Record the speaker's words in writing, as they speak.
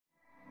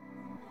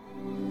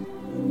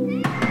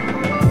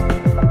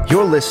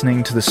You're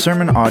listening to the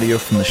sermon audio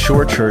from the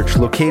Shore Church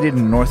located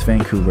in North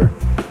Vancouver.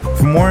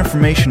 For more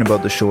information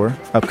about the Shore,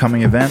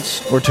 upcoming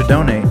events, or to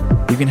donate,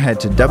 you can head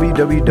to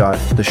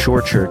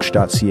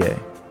www.theshorechurch.ca.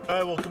 All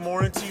right, well, good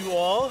morning to you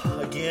all.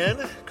 Again,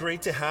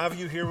 great to have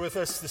you here with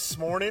us this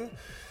morning.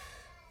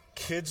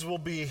 Kids will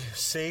be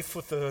safe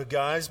with the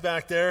guys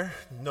back there.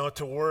 Not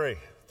to worry.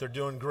 They're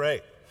doing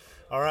great.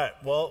 All right,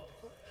 well,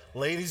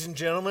 ladies and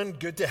gentlemen,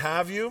 good to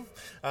have you.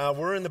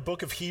 We're in the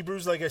book of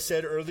Hebrews, like I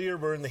said earlier.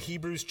 We're in the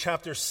Hebrews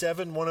chapter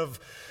 7, one of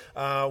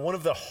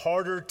the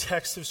harder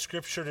texts of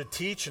Scripture to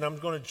teach, and I'm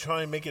going to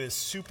try and make it as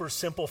super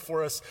simple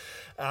for us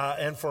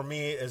and for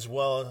me as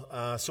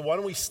well. So why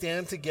don't we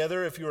stand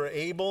together if you are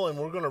able, and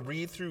we're going to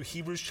read through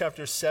Hebrews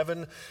chapter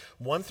 7,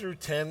 1 through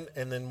 10,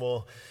 and then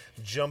we'll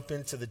jump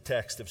into the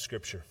text of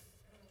Scripture.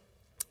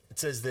 It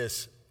says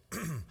this,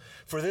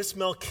 "For this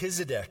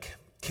Melchizedek,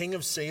 king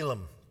of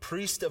Salem,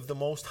 priest of the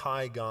Most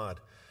High God,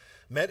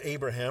 met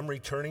Abraham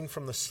returning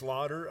from the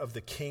slaughter of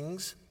the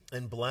kings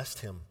and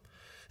blessed him.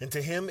 And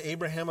to him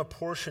Abraham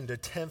apportioned a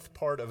tenth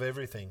part of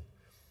everything.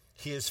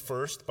 He is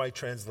first, by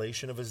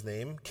translation of his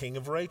name, King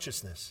of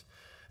Righteousness.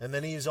 And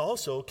then he is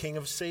also King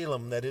of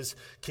Salem, that is,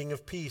 King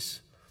of Peace.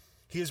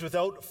 He is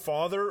without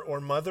father or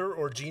mother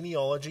or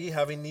genealogy,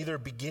 having neither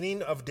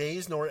beginning of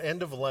days nor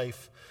end of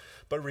life.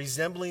 But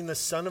resembling the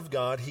Son of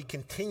God, he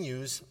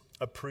continues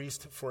a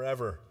priest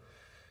forever.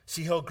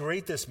 See how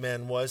great this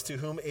man was, to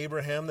whom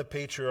Abraham the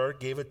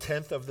patriarch gave a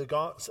tenth of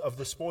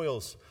the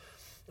spoils.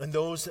 And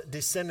those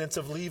descendants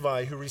of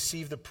Levi who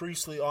received the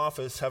priestly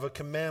office have a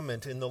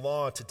commandment in the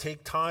law to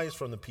take tithes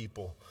from the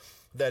people,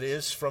 that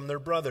is, from their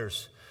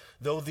brothers,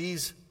 though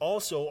these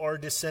also are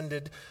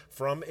descended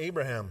from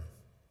Abraham.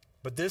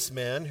 But this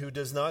man, who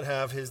does not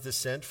have his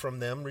descent from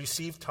them,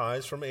 received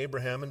tithes from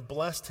Abraham and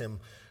blessed him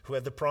who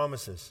had the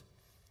promises.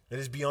 It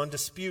is beyond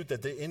dispute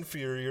that the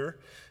inferior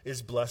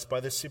is blessed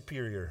by the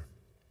superior.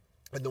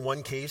 In the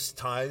one case,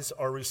 tithes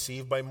are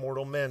received by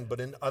mortal men, but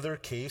in other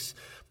case,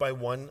 by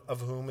one of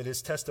whom it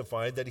is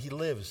testified that he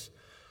lives.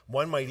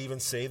 One might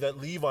even say that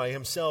Levi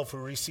himself, who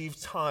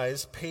received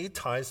tithes, paid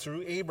tithes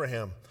through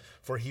Abraham,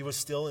 for he was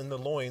still in the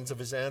loins of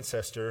his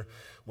ancestor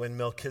when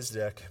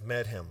Melchizedek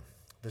met him."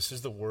 This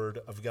is the word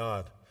of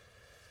God.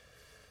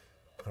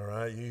 All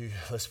right,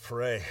 let's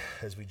pray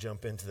as we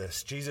jump into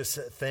this. Jesus,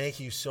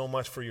 thank you so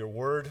much for your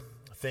word.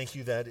 Thank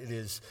you that it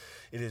is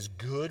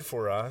good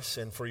for us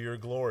and for your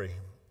glory.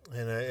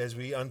 And as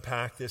we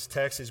unpack this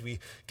text, as we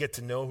get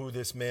to know who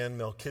this man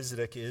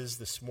Melchizedek is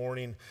this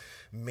morning,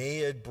 may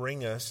it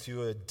bring us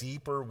to a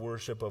deeper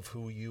worship of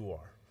who you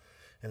are.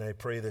 And I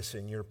pray this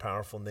in your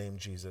powerful name,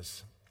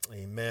 Jesus.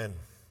 Amen.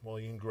 Well,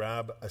 you can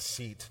grab a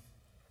seat.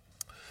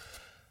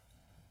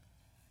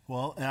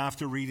 Well,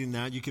 after reading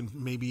that, you can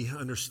maybe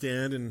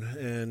understand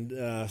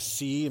and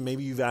see, and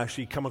maybe you've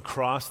actually come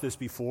across this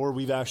before.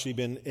 We've actually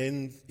been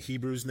in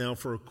Hebrews now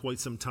for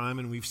quite some time,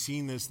 and we've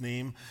seen this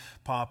name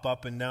pop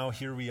up, and now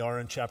here we are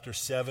in chapter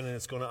 7, and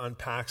it's going to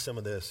unpack some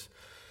of this.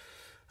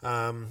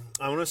 I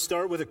want to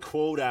start with a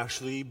quote,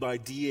 actually, by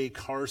D.A.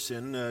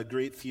 Carson, a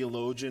great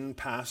theologian,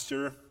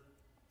 pastor.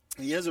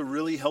 He has a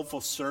really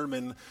helpful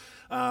sermon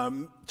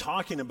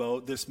talking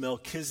about this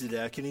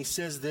Melchizedek, and he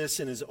says this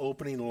in his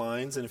opening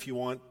lines, and if you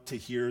want to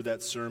hear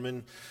that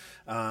sermon,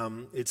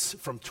 it's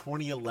from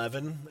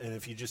 2011, and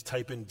if you just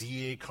type in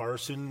D.A.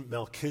 Carson,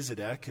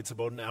 Melchizedek, it's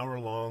about an hour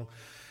long,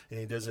 and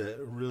he does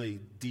a really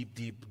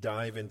deep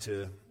dive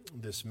into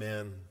this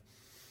man.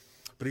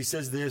 But he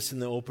says this in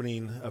the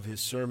opening of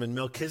his sermon: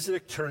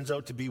 "Melchizedek turns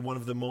out to be one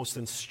of the most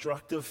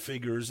instructive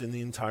figures in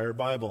the entire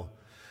Bible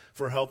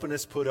for helping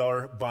us put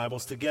our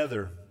Bibles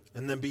together.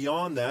 And then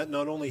beyond that,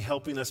 not only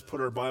helping us put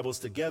our Bibles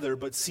together,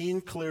 but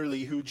seeing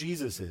clearly who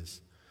Jesus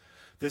is.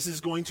 This is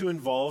going to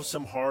involve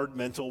some hard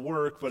mental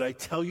work, but I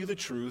tell you the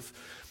truth,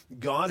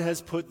 God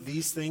has put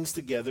these things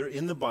together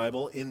in the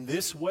Bible in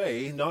this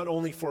way, not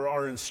only for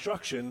our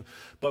instruction,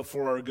 but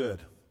for our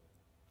good."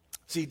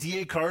 See,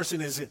 D.A. Carson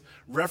is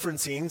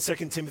referencing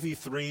 2 Timothy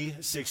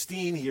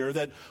 3:16 here,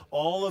 that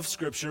all of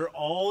Scripture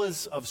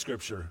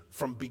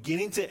from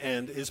beginning to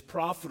end is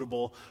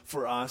profitable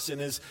for us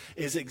and is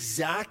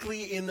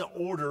exactly in the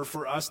order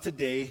for us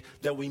today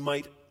that we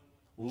might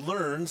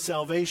learn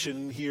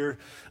salvation here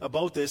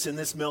about this. And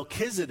this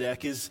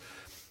Melchizedek is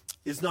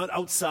not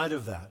outside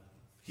of that.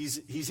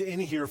 He's in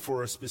here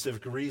for a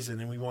specific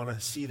reason, and we want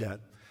to see that.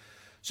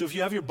 So if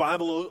you have your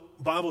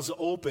Bibles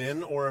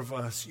open, or if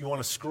you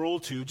want to scroll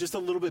to just a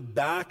little bit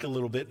back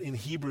in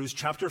Hebrews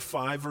chapter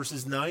 5,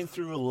 verses 9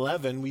 through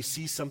 11, we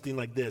see something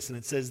like this. And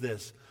it says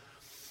this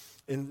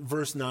in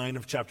verse 9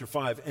 of chapter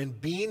 5, "And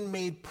being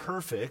made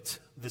perfect,"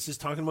 this is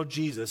talking about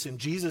Jesus, "and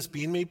Jesus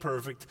being made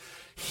perfect,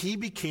 he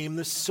became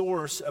the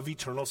source of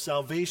eternal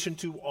salvation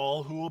to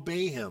all who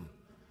obey him,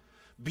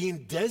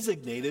 being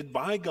designated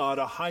by God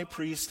a high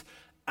priest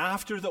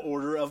after the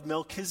order of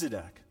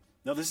Melchizedek."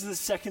 Now, this is the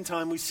second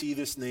time we see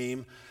this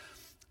name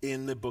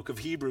in the book of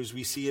Hebrews.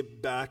 We see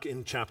it back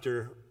in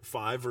chapter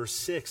 5, verse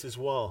 6 as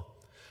well.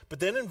 But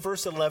then in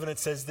verse 11, it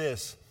says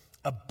this: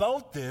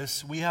 "About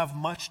this we have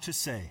much to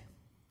say.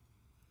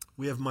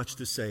 We have much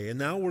to say. And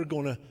now we're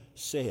going to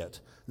say it.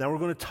 Now we're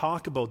going to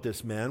talk about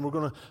this man. We're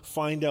going to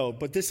find out.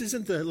 But this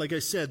isn't, like I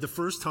said, the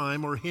first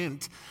time or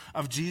hint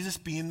of Jesus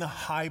being the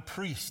high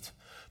priest,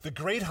 the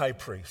great high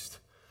priest.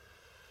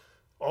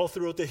 All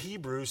throughout the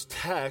Hebrews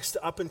text,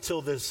 up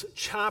until this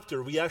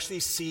chapter, we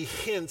actually see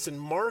hints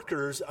and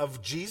markers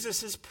of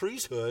Jesus'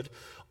 priesthood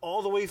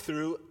all the way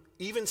through,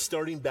 even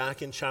starting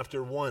back in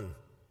chapter 1.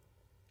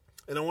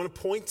 And I want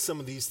to point some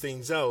of these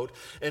things out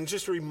and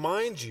just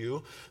remind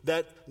you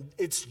that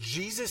it's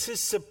Jesus'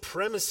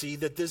 supremacy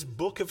that this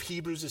book of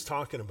Hebrews is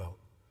talking about.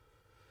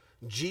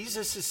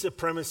 Jesus'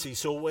 supremacy.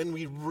 So when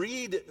we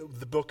read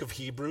the book of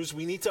Hebrews,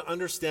 we need to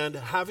understand,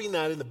 having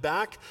that in the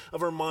back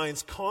of our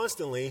minds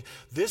constantly,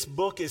 this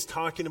book is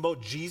talking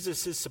about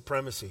Jesus'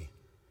 supremacy.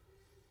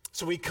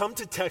 So we come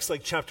to texts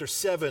like chapter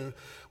 7,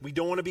 we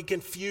don't want to be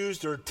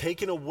confused or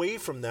taken away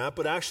from that,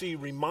 but actually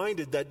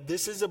reminded that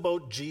this is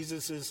about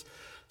Jesus'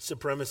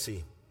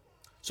 supremacy.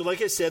 So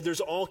like I said,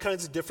 there's all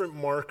kinds of different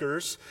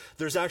markers.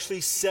 There's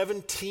actually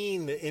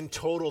 17 in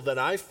total that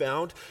I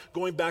found,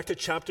 going back to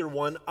chapter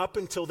 1 up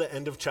until the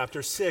end of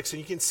chapter 6.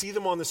 And you can see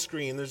them on the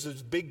screen. There's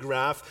this big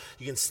graph.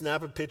 You can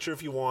snap a picture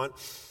if you want.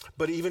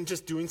 But even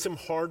just doing some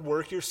hard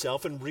work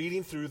yourself and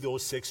reading through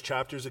those 6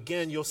 chapters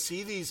again, you'll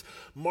see these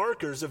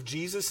markers of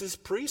Jesus'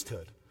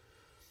 priesthood.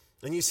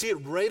 And you see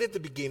it right at the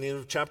beginning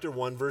of chapter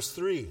 1, verse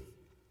 3.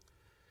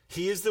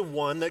 He is the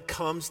one that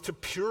comes to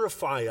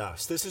purify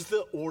us. This is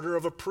the order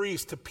of a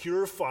priest, to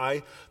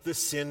purify the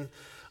sin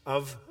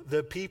of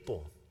the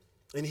people.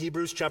 In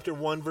Hebrews chapter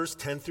 1, verse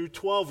 10 through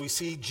 12, we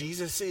see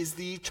Jesus is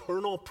the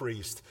eternal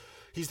priest.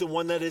 He's the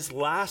one that is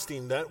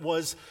lasting, that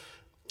was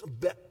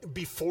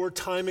before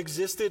time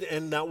existed,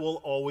 and that will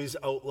always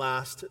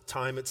outlast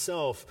time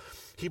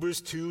itself.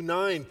 Hebrews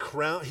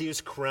 2:9, he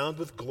is crowned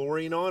with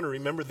glory and honor.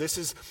 Remember, this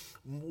is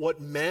what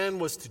man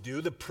was to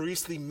do, the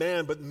priestly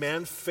man, but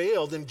man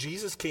failed, and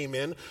Jesus came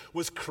in,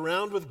 was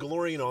crowned with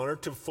glory and honor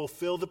to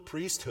fulfill the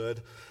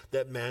priesthood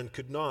that man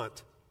could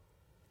not.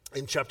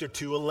 In chapter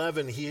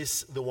 2:11, he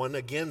is the one,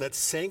 again, that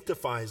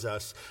sanctifies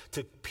us,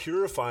 to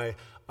purify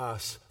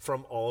us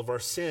from all of our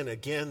sin.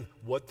 Again,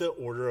 what the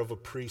order of a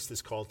priest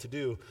is called to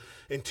do.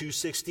 In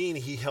 2:16,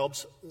 he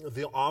helps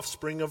the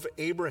offspring of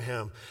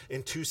Abraham.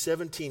 In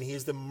 2:17, he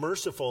is the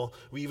merciful.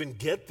 We even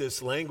get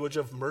this language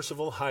of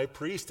merciful high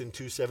priest in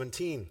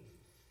 2:17.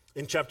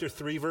 In chapter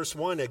 3, verse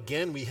 1,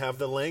 again, we have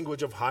the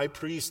language of high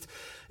priest,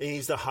 and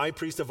he's the high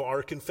priest of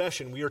our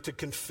confession. We are to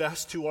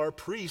confess to our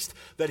priest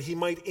that he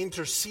might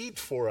intercede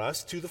for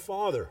us to the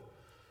Father.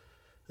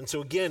 And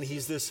so again,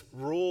 he's this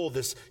role,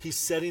 this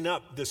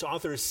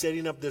author is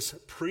setting up this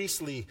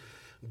priestly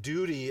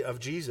duty of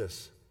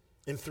Jesus.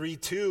 In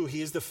 3:2,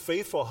 he is the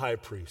faithful high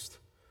priest,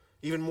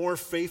 even more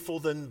faithful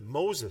than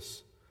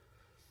Moses.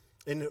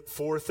 In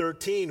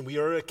 4:13, we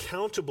are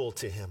accountable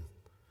to him.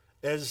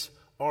 As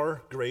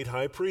our great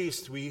high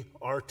priest, we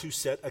are to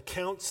set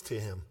accounts to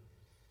him.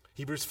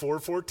 Hebrews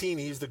 4:14,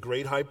 he's the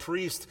great high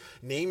priest,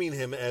 naming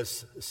him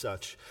as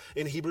such.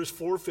 In Hebrews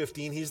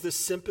 4:15, he's the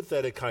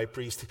sympathetic high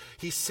priest.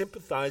 He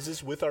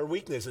sympathizes with our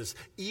weaknesses.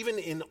 Even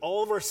in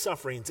all of our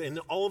sufferings, in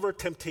all of our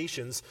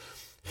temptations,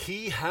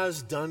 he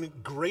has done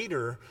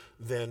greater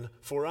than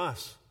for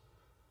us.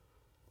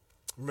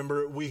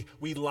 Remember, we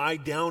lie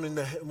down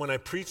when I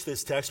preach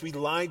this text, we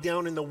lie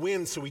down in the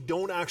wind so we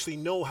don't actually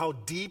know how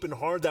deep and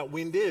hard that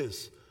wind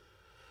is.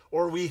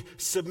 Or we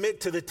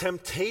submit to the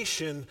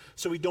temptation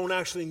so we don't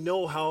actually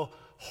know how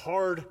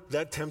hard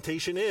that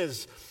temptation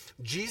is.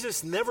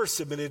 Jesus never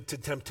submitted to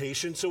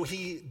temptation, so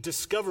he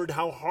discovered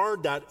how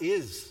hard that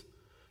is.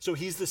 So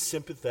he's the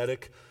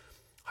sympathetic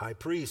high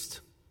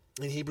priest.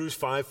 In Hebrews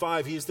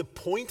 5:5, he is the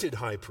appointed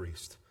high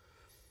priest.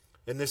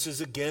 And this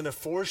is again a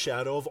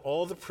foreshadow of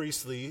all the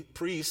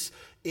priests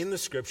in the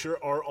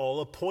scripture are all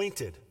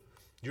appointed.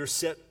 You're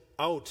set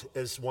out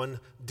as one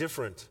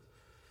different.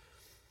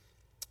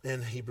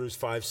 In Hebrews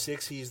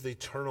 5:6, he's the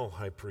eternal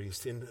high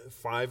priest. In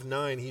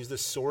 5:9, he's the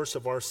source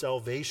of our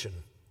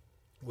salvation,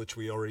 which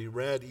we already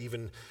read,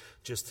 even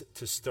just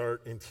to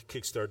start and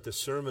kickstart the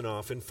sermon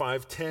off. In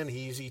 5:10,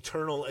 he's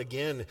eternal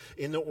again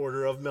in the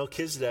order of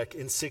Melchizedek.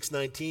 In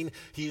 6:19,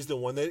 he's the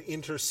one that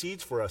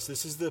intercedes for us.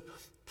 This is the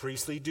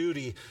priestly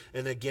duty.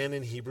 And again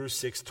in Hebrews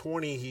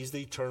 6:20, he's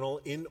the eternal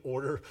in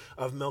order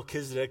of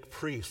Melchizedek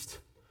priest,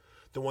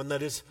 the one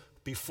that is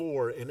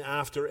before and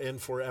after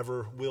and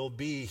forever will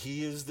be.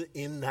 He is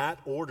in that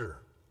order.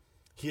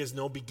 He has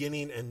no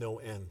beginning and no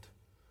end.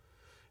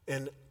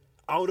 And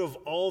out of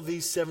all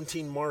these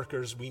 17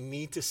 markers, we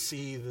need to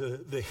see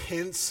the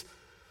hints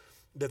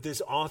that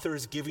this author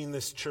is giving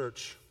this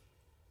church,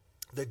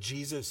 that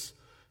Jesus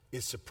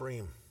is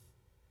supreme.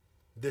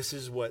 This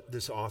is what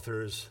this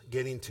author is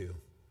getting to.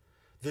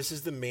 This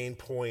is the main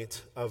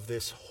point of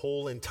this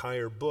whole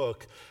entire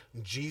book,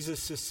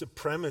 Jesus'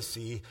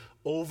 supremacy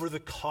over the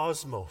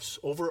cosmos,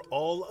 over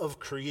all of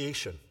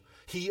creation.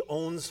 He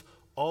owns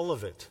all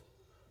of it.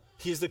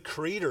 He is the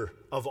creator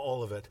of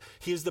all of it.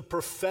 He is the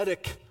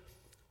prophetic,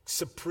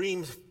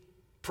 supreme,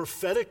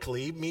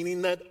 prophetically,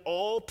 meaning that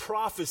all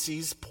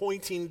prophecies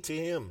pointing to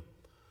him.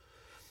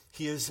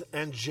 He is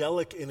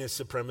angelic in his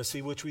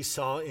supremacy, which we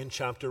saw in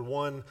chapter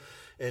 1,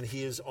 and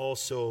he is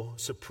also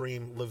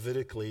supreme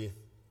Levitically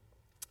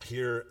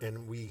here,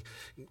 and we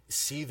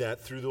see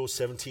that through those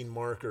 17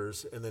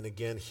 markers, and then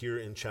again here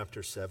in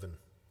chapter 7.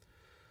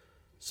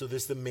 So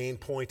this, the main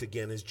point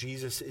again, is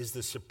Jesus is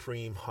the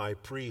supreme high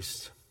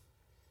priest.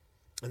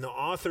 And the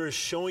author is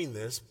showing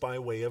this by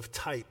way of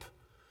type.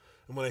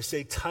 And when I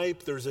say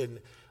type, there's a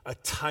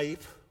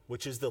type,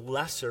 which is the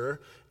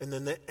lesser, and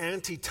then the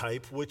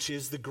antitype, which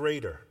is the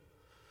greater.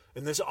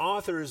 And this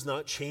author is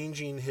not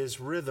changing his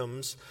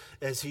rhythms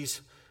as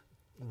he's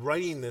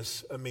writing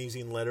this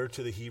amazing letter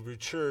to the Hebrew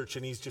church,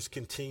 and he's just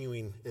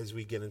continuing as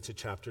we get into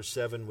chapter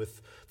 7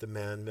 with the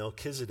man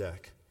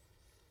Melchizedek.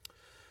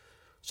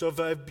 So if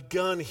I've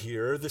begun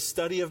here, the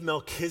study of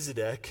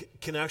Melchizedek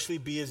can actually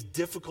be as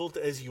difficult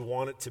as you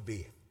want it to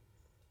be.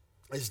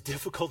 As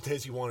difficult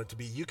as you want it to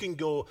be. You can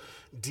go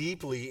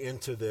deeply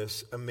into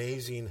this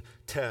amazing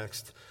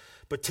text,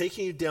 but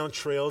taking you down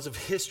trails of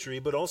history,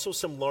 but also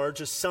some large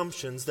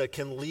assumptions that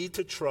can lead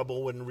to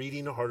trouble when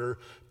reading harder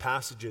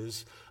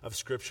passages of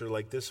Scripture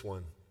like this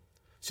one.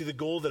 See, the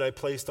goal that I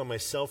placed on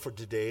myself for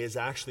today is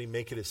actually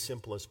make it as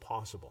simple as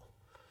possible.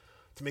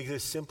 To make it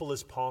as simple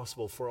as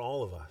possible for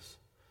all of us.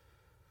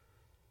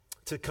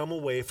 To come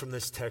away from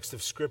this text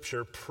of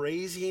Scripture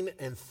praising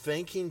and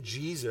thanking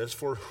Jesus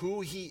for who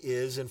he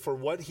is and for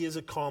what he has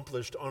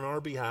accomplished on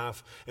our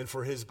behalf and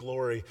for his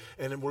glory.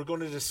 And we're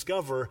going to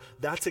discover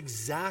that's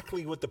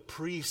exactly what the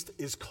priest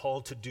is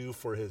called to do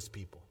for his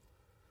people.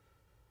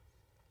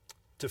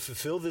 To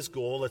fulfill this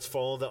goal, let's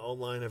follow the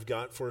outline I've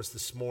got for us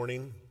this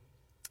morning.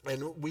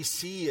 And we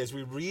see as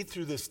we read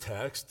through this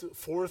text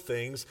 4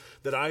 things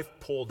that I've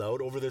pulled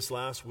out over this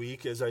last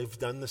week as I've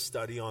done the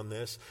study on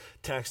this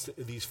text,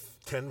 these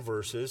 10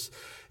 verses,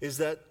 is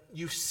that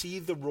you see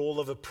the role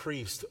of a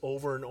priest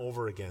over and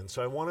over again.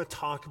 So I want to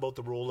talk about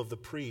the role of the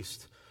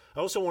priest. I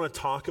also want to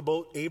talk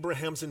about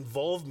Abraham's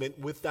involvement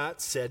with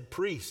that said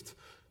priest,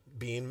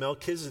 being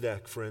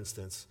Melchizedek, for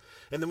instance.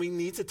 And then we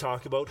need to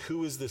talk about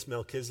who is this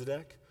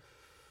Melchizedek?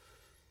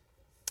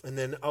 And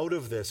then out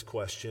of this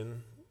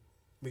question,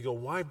 we go,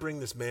 why bring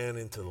this man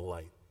into the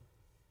light?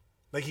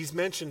 Like he's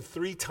mentioned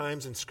 3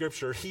 times in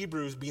Scripture,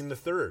 Hebrews being the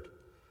third.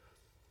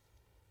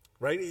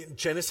 Right? In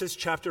Genesis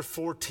chapter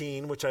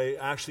 14, which I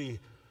actually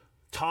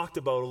talked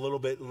about a little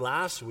bit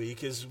last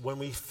week, is when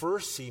we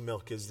first see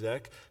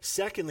Melchizedek.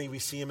 Secondly, we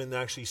see him in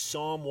actually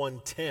Psalm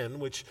 110,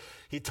 which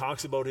he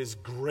talks about his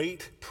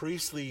great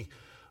priestly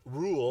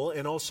rule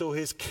and also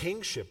his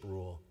kingship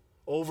rule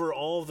over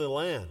all the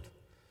land.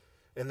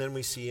 And then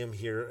we see him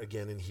here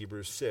again in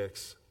Hebrews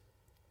 6.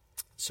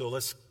 So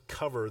let's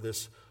cover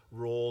this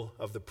role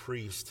of the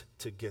priest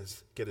to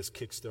get us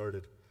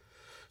kick-started.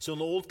 So in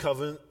the Old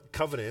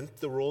Covenant,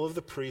 the role of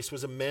the priest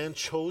was a man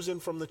chosen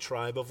from the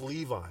tribe of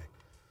Levi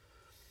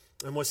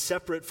and was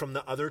separate from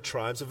the other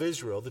tribes of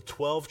Israel, the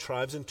 12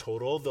 tribes in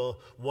total.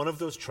 One of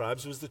those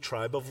tribes was the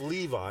tribe of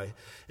Levi,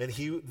 and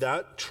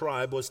that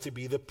tribe was to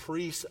be the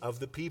priest of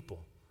the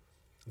people.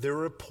 They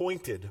were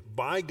appointed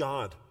by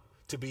God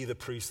to be the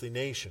priestly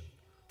nation,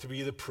 to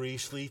be the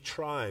priestly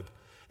tribe.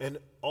 And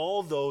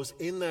all those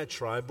in that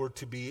tribe were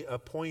to be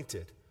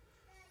appointed.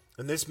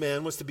 And this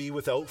man was to be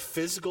without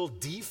physical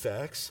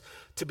defects,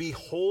 to be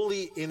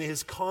holy in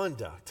his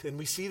conduct. And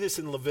we see this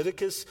in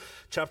Leviticus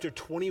chapter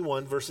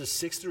 21, verses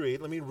 6 through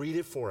 8. Let me read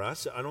it for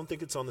us. I don't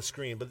think it's on the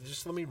screen, but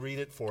just let me read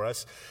it for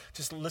us.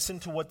 Just listen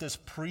to what this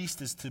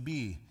priest is to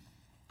be.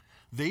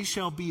 They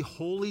shall be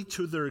holy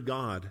to their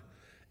God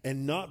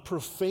and not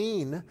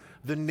profane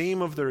the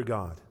name of their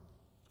God.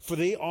 For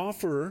they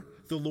offer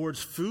the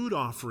Lord's food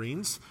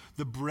offerings,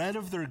 the bread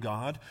of their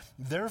God,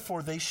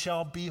 therefore they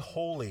shall be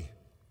holy.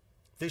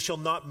 They shall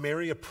not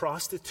marry a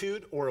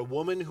prostitute or a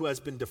woman who has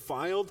been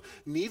defiled,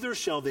 neither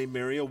shall they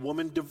marry a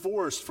woman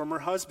divorced from her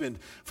husband,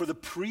 for the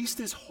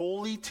priest is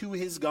holy to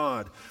his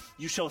God.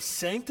 You shall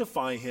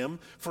sanctify him,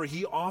 for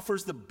he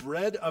offers the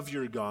bread of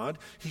your God.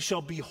 He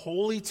shall be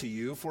holy to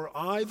you, for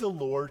I, the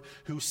Lord,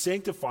 who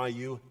sanctify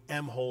you,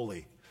 am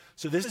holy.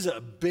 So this is a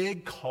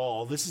big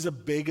call. This is a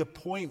big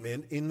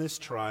appointment in this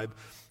tribe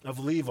of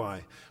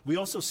Levi. We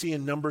also see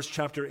in Numbers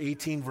chapter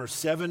 18, verse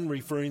 7,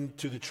 referring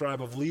to the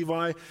tribe of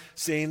Levi,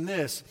 saying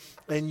this,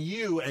 and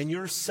you and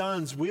your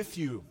sons with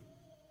you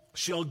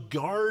shall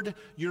guard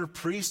your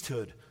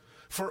priesthood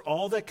for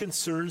all that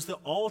concerns the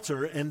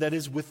altar and that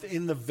is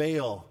within the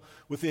veil,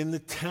 within the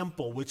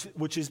temple,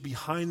 which is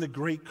behind the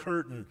great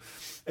curtain.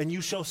 And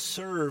you shall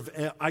serve.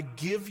 I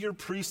give your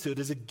priesthood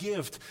as a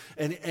gift,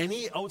 and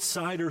any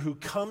outsider who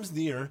comes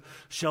near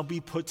shall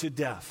be put to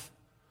death.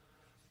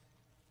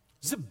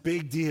 This is a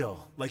big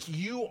deal. Like,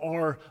 you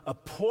are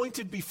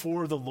appointed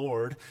before the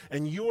Lord,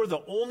 and you are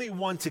the only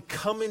one to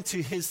come into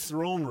his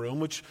throne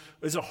room, which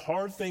is a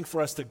hard thing for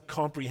us to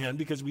comprehend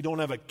because we don't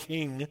have a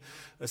king,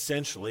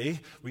 essentially.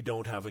 We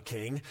don't have a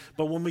king.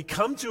 But when we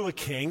come to a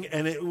king,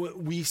 and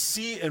we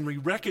see and we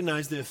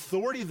recognize the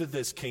authority that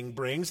this king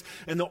brings,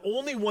 and the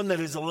only one that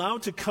is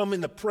allowed to come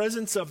in the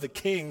presence of the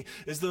king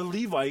is the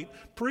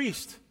Levite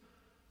priest.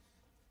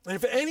 And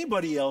if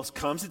anybody else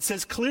comes, it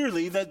says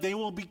clearly that they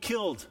will be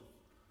killed.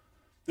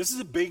 This is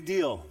a big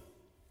deal.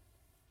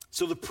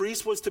 So the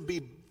priest was to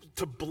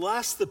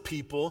bless the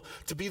people,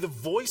 to be the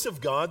voice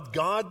of God.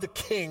 God, the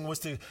king, was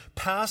to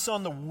pass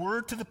on the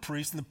word to the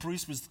priest, and the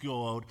priest was to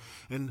go out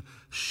and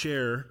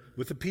share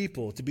with the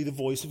people, to be the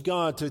voice of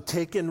God, to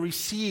take and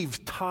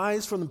receive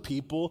tithes from the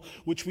people,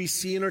 which we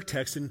see in our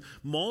text in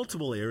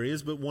multiple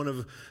areas, but one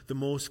of the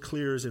most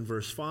clear is in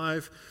verse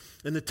 5.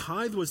 And the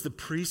tithe was the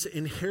priest's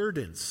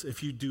inheritance.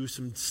 If you do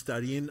some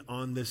studying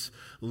on this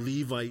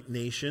Levite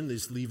nation,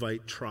 this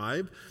Levite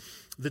tribe,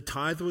 the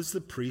tithe was the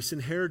priest's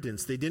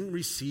inheritance. They didn't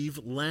receive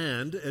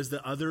land as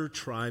the other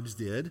tribes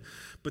did,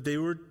 but they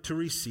were to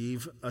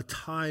receive a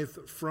tithe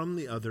from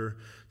the other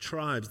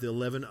tribes. The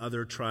 11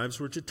 other tribes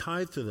were to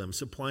tithe to them,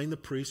 supplying the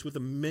priest with a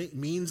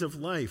means of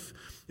life.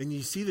 And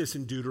you see this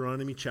in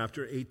Deuteronomy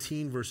chapter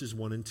 18, verses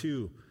 1 and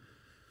 2.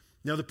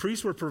 Now the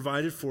priests were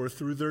provided for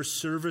through their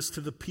service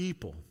to the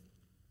people.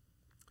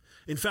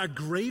 In fact,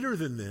 greater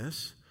than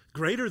this,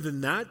 greater than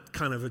that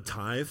kind of a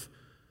tithe,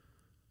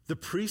 the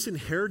priest's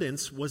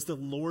inheritance was the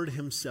Lord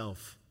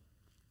himself.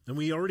 And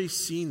we already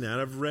seen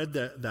that. I've read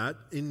that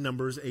in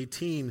Numbers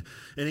 18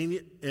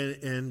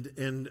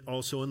 and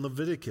also in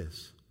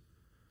Leviticus.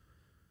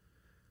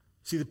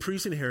 See, the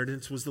priest's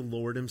inheritance was the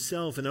Lord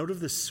himself. And out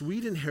of the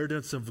sweet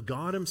inheritance of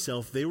God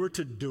himself, they were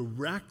to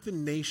direct the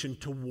nation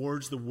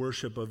towards the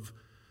worship of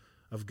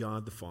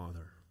God the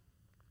Father.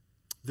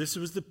 This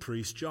was the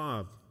priest's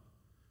job.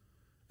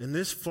 And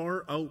this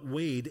far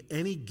outweighed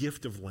any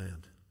gift of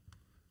land.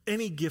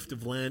 Any gift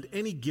of land,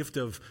 any gift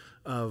of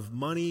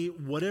money,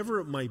 whatever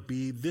it might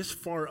be, this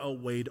far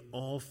outweighed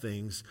all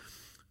things,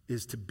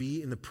 is to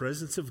be in the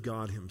presence of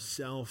God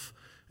himself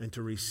and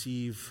to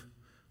receive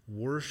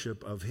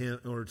worship of him,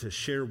 or to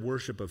share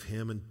worship of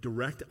him and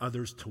direct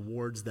others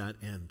towards that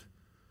end.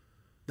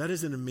 That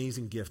is an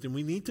amazing gift. And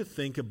we need to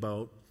think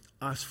about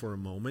us for a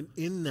moment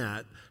in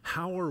that.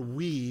 How are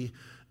we,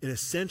 and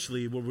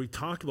essentially what we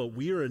talk about,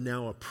 we are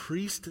now a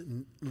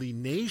priestly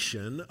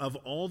nation of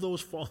all those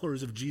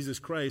followers of Jesus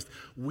Christ.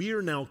 We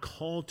are now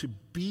called to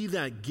be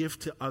that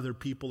gift to other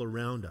people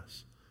around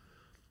us.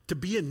 To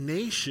be a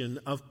nation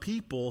of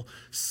people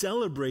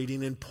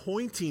celebrating and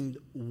pointing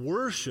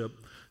worship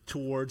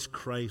towards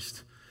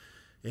Christ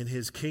and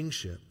his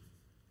kingship.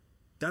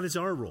 That is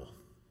our role.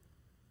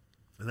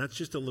 And that's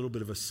just a little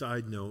bit of a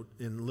side note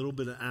and a little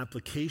bit of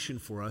application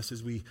for us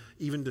as we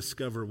even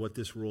discover what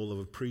this role of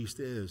a priest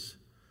is.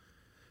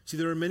 See,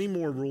 there are many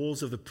more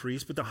roles of the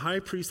priest, but the high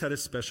priest had a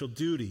special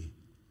duty.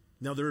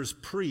 Now, there is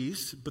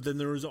priests, but then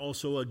there is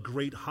also a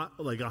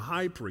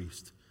high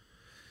priest.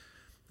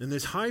 And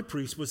this high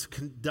priest was to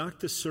conduct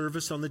the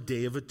service on the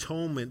Day of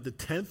Atonement, the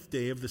 10th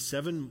day of the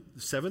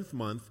seventh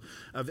month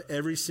of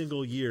every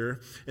single year.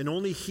 And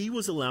only he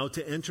was allowed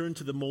to enter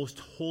into the most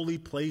holy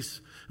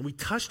place. And we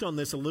touched on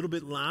this a little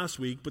bit last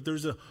week, but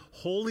there's a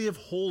holy of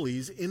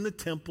holies in the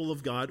temple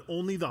of God.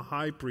 Only the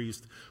high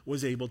priest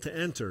was able to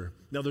enter.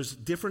 Now, there's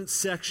different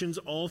sections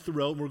all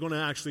throughout. And we're going to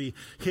actually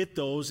hit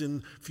those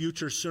in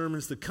future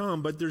sermons to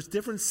come. But there's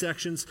different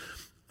sections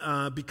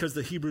because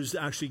the Hebrews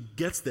actually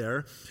gets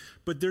there.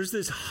 But there's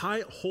this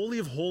holy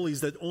of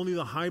holies that only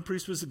the high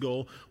priest was to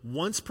go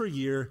once per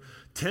year,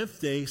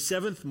 10th day,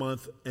 7th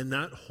month, and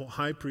that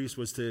high priest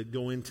was to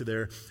go into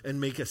there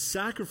and make a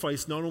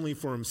sacrifice not only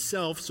for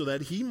himself so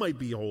that he might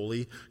be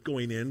holy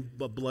going in,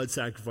 but blood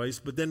sacrifice,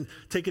 but then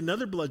take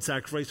another blood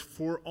sacrifice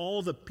for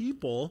all the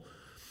people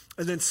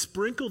and then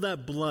sprinkle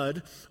that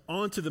blood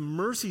onto the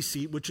mercy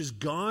seat, which is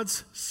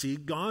God's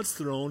seat, God's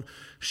throne,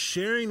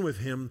 sharing with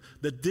him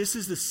that this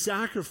is the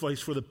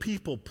sacrifice for the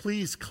people.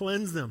 Please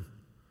cleanse them.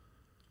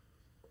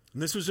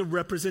 And this was a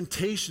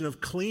representation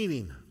of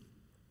cleaning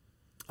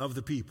of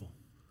the people.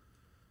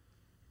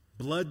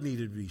 Blood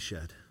needed to be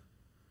shed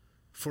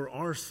for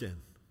our sin,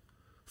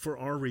 for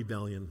our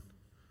rebellion.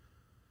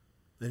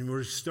 And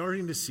we're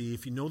starting to see,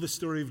 if you know the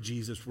story of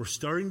Jesus, we're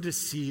starting to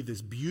see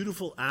this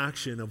beautiful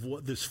action of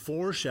what this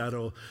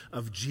foreshadow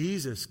of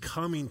Jesus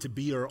coming to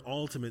be our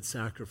ultimate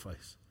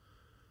sacrifice,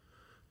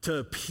 to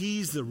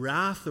appease the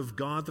wrath of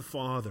God the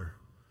Father,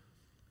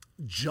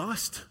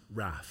 just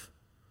wrath.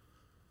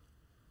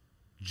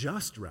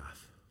 Just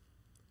wrath.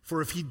 For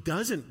if he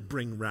doesn't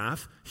bring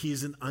wrath, he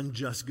is an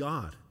unjust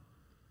God.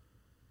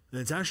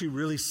 And it's actually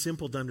really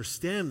simple to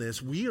understand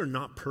this. We are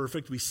not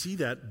perfect. We see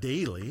that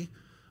daily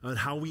on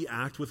how we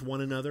act with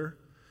one another,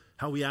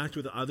 how we act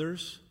with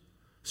others.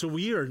 So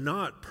we are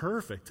not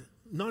perfect,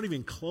 not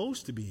even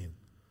close to being.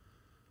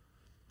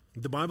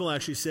 The Bible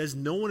actually says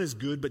no one is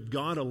good but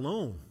God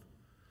alone.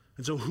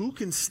 And so who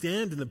can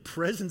stand in the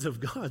presence of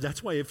God?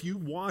 That's why if you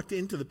walked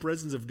into the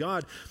presence of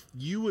God,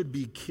 you would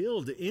be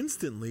killed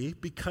instantly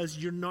because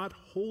you're not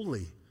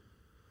holy.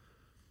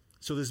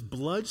 So this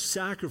blood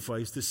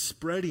sacrifice, this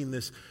spreading,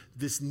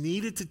 this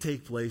needed to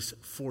take place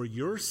for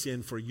your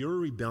sin, for your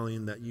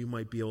rebellion, that you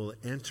might be able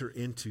to enter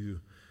into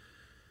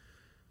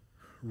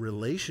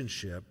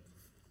relationship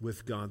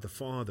with God the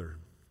Father.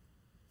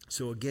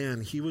 So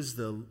again, he was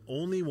the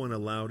only one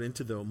allowed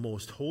into the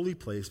most holy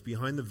place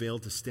behind the veil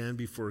to stand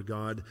before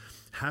God,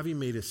 having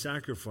made a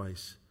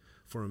sacrifice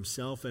for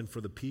himself and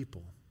for the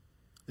people.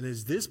 And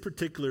it's this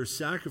particular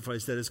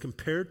sacrifice that is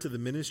compared to the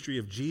ministry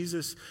of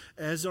Jesus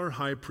as our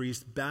high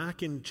priest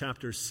back in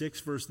chapter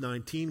 6, verse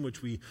 19,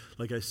 which we,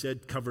 like I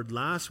said, covered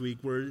last week,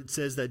 where it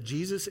says that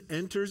Jesus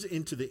enters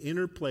into the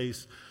inner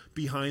place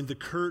behind the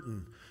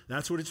curtain.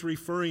 That's what it's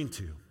referring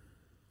to.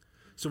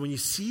 So when you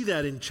see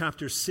that in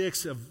chapter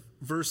 6 of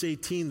verse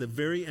 18, the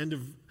very end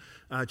of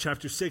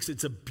chapter 6,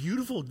 it's a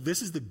beautiful,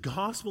 this is the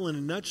gospel in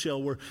a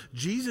nutshell, where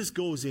Jesus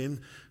goes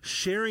in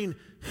sharing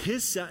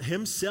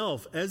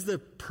himself as the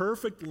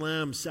perfect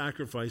lamb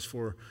sacrifice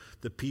for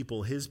the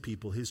people,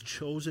 his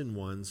chosen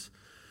ones,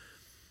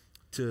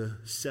 to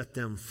set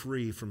them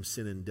free from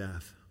sin and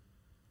death.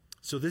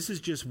 So this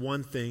is just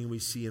one thing we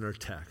see in our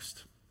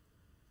text.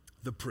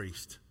 The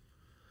priest.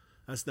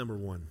 That's number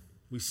one.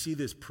 We see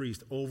this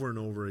priest over and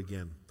over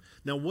again.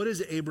 Now, what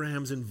is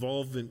Abraham's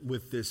involvement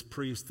with this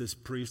priest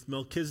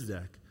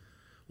Melchizedek?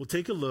 We'll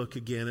take a look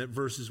again at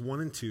verses 1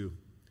 and 2.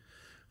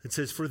 It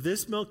says, "For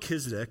this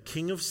Melchizedek,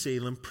 king of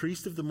Salem,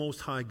 priest of the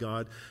Most High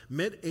God,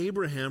 met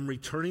Abraham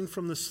returning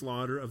from the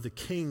slaughter of the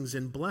kings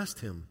and blessed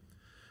him.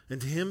 And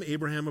to him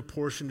Abraham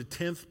apportioned a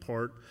 10th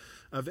part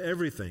of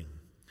everything."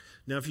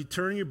 Now, if you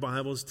turn your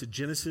Bibles to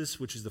Genesis,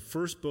 which is the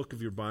first book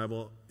of your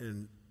Bible,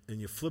 and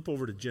you flip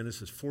over to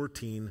Genesis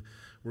 14,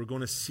 we're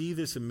going to see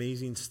this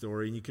amazing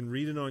story. And you can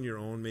read it on your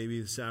own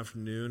maybe this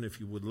afternoon if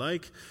you would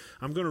like.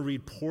 I'm going to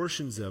read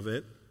portions of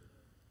it.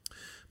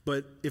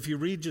 But if you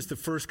read just the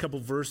first couple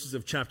verses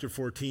of chapter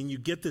 14, you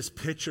get this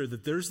picture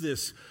that there's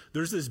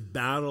this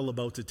battle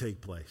about to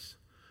take place.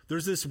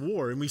 There's this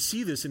war, and we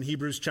see this in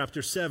Hebrews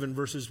chapter 7,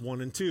 verses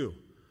 1 and 2.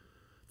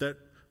 That,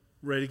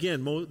 right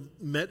again,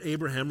 met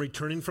Abraham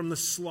returning from the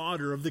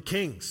slaughter of the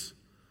kings.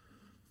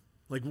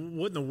 Like,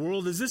 what in the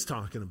world is this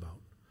talking about?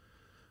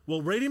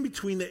 Well, right in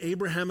between the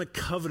Abrahamic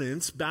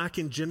covenants back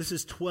in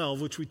Genesis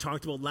 12, which we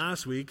talked about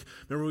last week,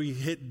 remember we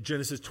hit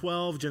Genesis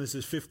 12,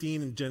 Genesis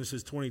 15, and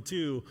Genesis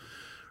 22.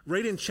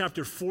 Right in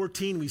chapter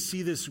 14, we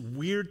see this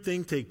weird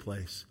thing take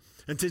place.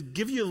 And to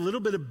give you a little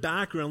bit of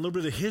background, a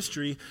little bit of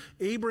history,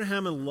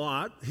 Abraham and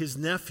Lot, his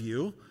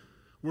nephew,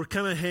 were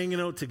kind of hanging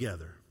out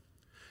together.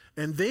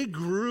 And they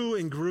grew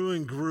and grew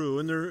and grew,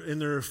 and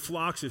their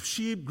flocks of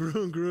sheep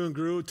grew and grew and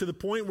grew, to the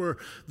point where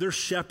their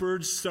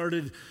shepherds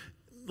started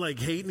like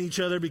hating each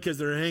other because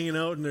they're hanging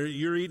out and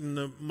you're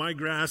eating my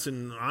grass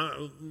and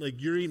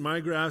you're eating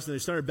my grass, and they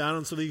started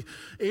battling. So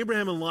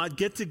Abraham and Lot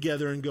get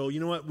together and go, you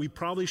know what, we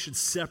probably should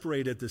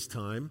separate at this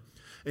time.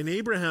 And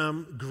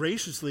Abraham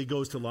graciously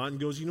goes to Lot and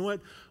goes, you know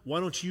what, why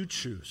don't you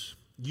choose?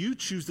 You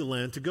choose the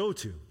land to go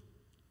to.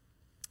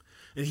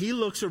 And he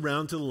looks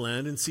around to the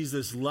land and sees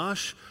this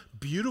lush,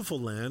 beautiful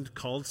land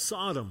called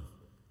Sodom.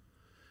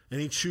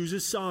 And he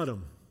chooses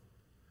Sodom.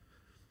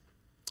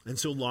 And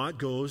so Lot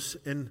goes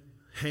and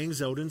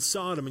hangs out in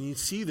Sodom. And you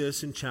see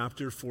this in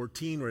chapter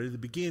 14, right at the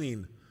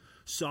beginning.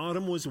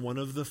 Sodom was one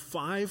of the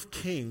 5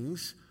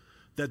 kings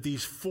that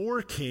these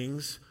 4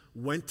 kings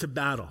went to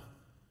battle.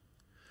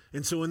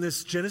 And so in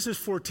this Genesis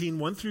 14,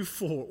 1 through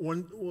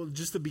 4,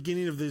 just the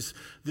beginning of this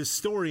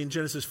story in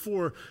Genesis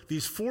 4,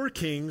 these 4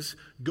 kings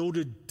go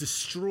to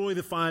destroy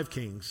the 5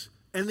 kings.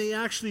 And they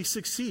actually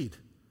succeed.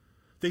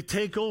 They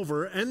take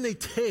over, and they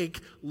take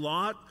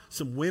Lot,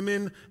 some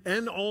women,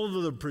 and all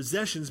of the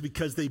possessions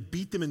because they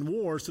beat them in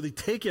war. So they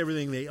take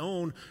everything they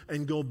own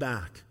and go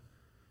back.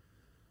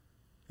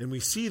 And we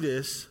see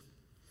this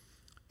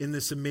in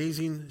this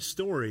amazing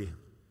story.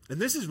 And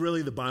this is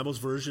really the Bible's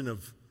version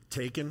of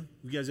Taken.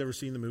 You guys ever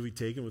seen the movie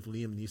Taken with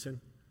Liam Neeson?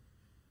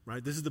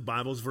 Right? This is the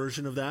Bible's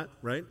version of that,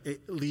 right?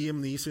 Liam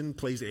Neeson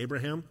plays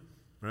Abraham,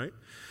 right?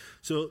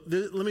 So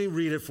let me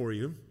read it for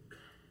you.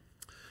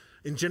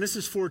 In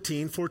Genesis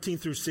 14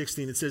 through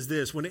 16, it says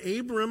this: "When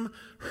Abram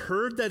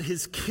heard that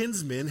his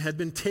kinsmen had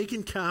been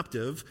taken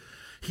captive,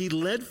 he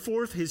led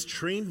forth his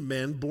trained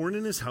men born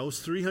in his house,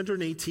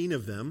 318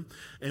 of them,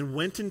 and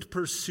went in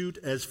pursuit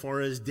as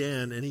far as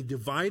Dan. And he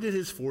divided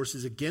his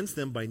forces against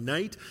them by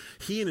night,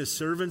 he and his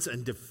servants,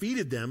 and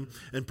defeated them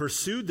and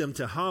pursued them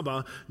to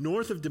Haba,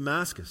 north of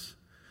Damascus.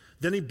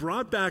 Then he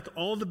brought back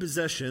all the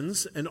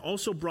possessions, and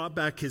also brought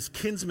back his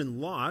kinsman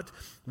Lot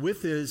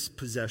with his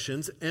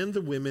possessions, and the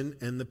women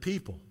and the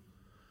people."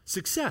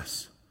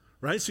 Success,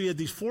 right? So you had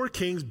these 4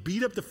 kings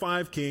beat up the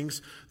 5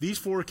 kings. These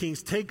 4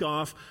 kings take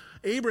off.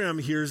 Abraham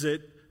hears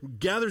it,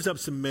 gathers up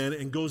some men,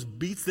 and goes,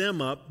 beats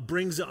them up,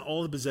 brings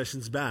all the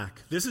possessions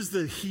back. This is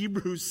the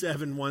Hebrews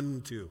 7, 1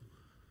 and 2.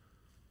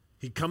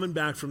 He coming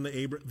back from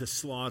the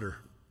slaughter.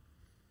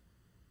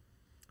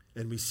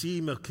 And we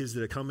see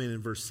Melchizedek come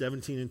in verse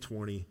 17 and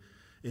 20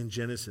 in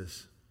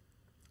Genesis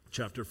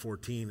chapter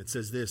 14. It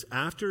says this: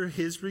 "After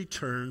his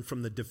return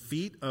from the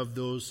defeat of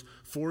those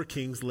 4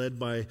 kings led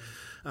by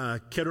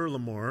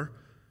Kedorlaomer,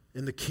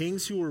 and the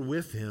kings who were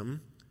with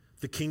him,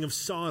 the king of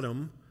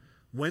Sodom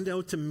went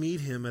out to meet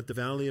him at the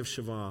valley of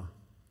Shavah,"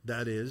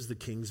 that is, the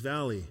king's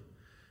valley.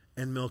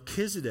 "And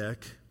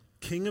Melchizedek,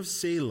 king of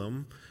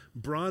Salem,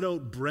 brought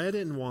out bread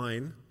and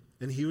wine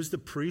And he was the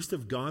priest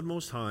of God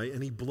Most High,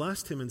 and he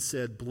blessed him and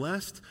said,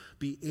 Blessed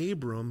be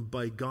Abram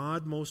by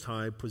God Most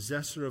High,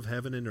 possessor of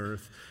heaven and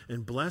earth,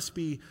 and blessed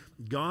be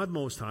God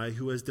Most High,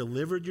 who has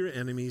delivered your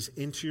enemies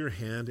into your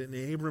hand. And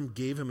Abram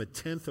gave him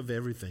 1/10 of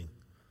everything.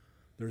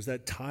 There's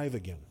that tithe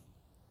again.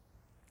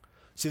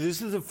 See,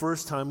 this is the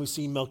first time we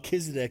see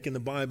Melchizedek in the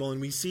Bible, and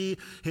we see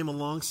him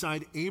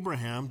alongside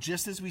Abraham,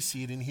 just as we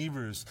see it in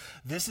Hebrews.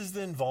 This is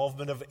the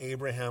involvement of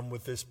Abraham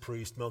with this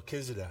priest,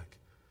 Melchizedek.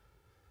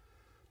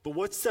 But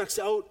what sticks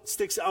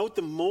out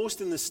the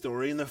most in the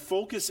story, and the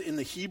focus in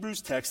the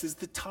Hebrews text, is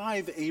the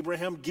tithe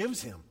Abraham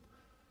gives him.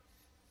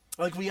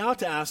 Like, we ought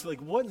to ask,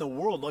 like, what in the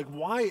world? Like,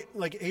 why,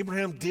 like,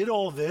 Abraham did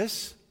all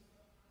this,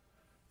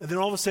 and then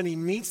all of a sudden he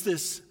meets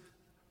this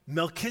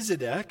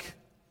Melchizedek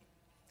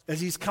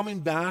as he's coming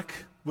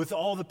back with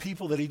all the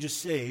people that he just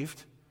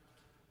saved,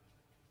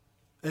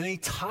 and he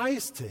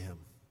tithes to him.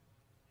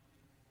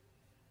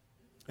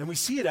 And we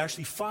see it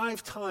actually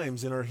 5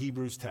 times in our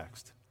Hebrews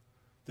text.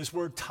 This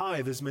word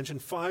tithe is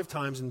mentioned 5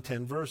 times in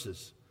 10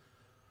 verses.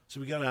 So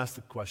we got to ask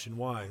the question,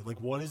 why? Like,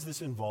 what is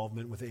this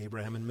involvement with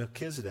Abraham and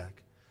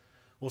Melchizedek?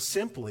 Well,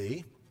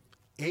 simply,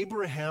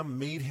 Abraham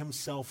made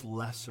himself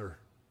lesser.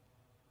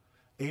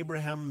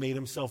 Abraham made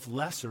himself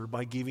lesser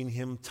by giving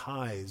him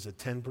tithes,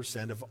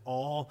 10% of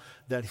all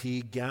that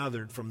he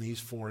gathered from these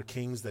 4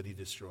 kings that he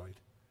destroyed.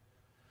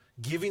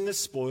 Giving the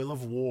spoil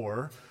of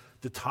war,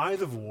 the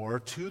tithe of war,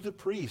 to the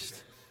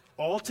priest.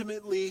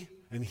 Ultimately,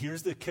 and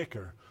here's the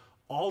kicker,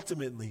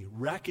 ultimately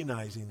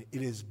recognizing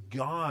it is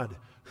God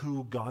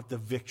who got the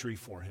victory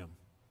for him.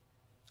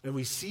 And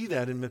we see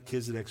that in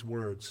Melchizedek's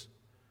words.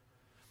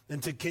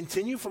 And to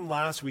continue from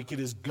last week, it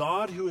is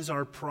God who is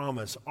our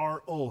promise,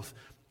 our oath,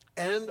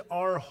 and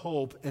our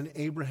hope, and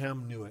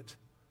Abraham knew it.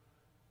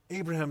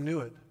 Abraham knew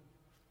it.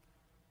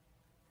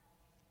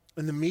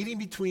 And the meeting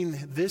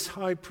between this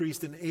high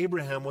priest and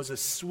Abraham was a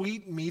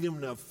sweet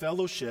medium of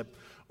fellowship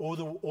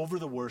over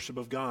the worship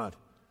of God.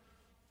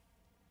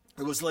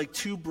 It was like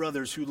 2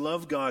 brothers who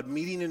love God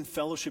meeting and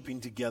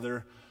fellowshipping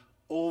together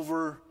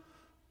over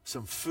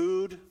some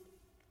food,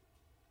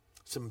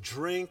 some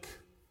drink,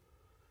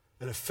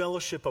 and a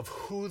fellowship of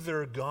who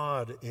their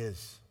God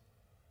is.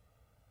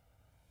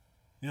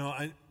 You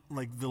know,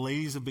 like the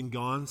ladies have been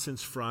gone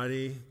since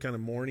Friday, kind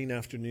of morning,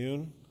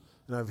 afternoon,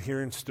 and I'm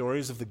hearing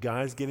stories of the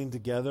guys getting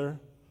together,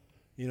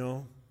 you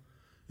know,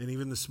 and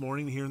even this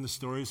morning hearing the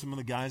stories, some of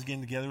the guys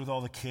getting together with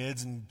all the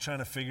kids and trying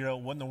to figure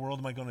out what in the world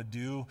am I going to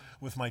do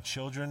with my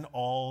children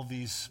all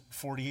these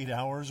 48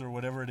 hours or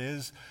whatever it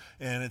is,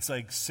 and it's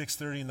like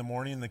 6:30 in the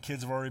morning and the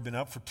kids have already been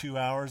up for 2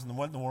 hours, and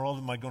what in the world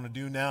am I going to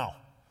do now,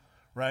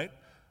 right?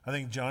 I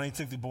think Johnny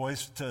took the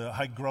boys to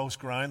hike Gross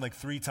Grind like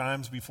 3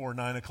 times before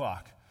 9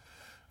 o'clock.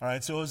 All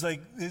right, so it's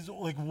like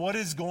what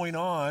is going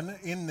on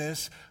in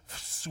this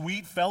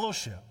sweet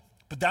fellowship?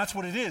 But that's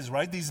what it is,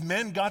 right? These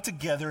men got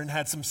together and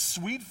had some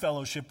sweet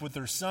fellowship with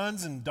their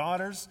sons and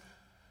daughters,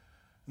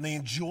 and they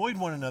enjoyed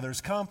one another's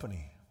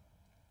company.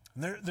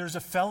 And there's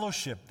a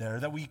fellowship there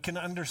that we can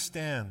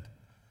understand.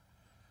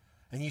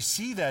 And you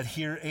see that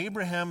here.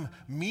 Abraham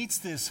meets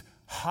this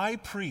high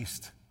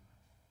priest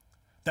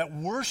that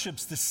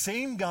worships the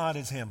same God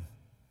as him.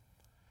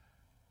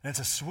 And it's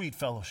a sweet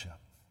fellowship.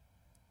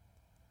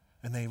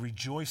 And they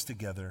rejoice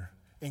together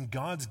in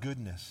God's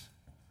goodness.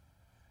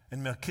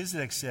 And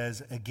Melchizedek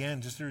says,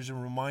 again, just as a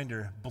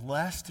reminder,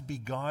 blessed be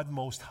God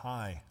Most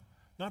High.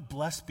 Not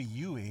blessed be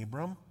you,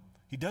 Abram.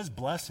 He does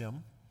bless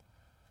him.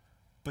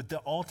 But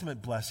the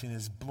ultimate blessing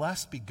is,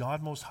 blessed be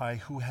God Most High,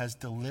 who has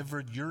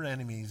delivered your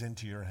enemies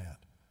into your hand.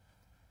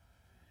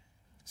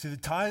 See,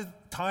 the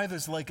tithe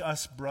is like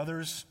us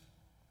brothers,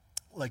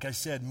 like I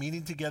said,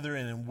 meeting together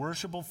in a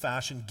worshipful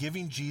fashion,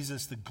 giving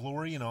Jesus the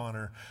glory and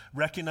honor,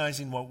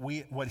 recognizing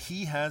what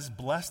he has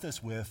blessed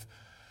us with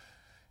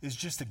is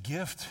just a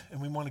gift,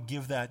 and we want to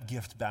give that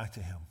gift back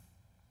to him.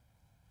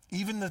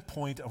 Even the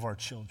point of our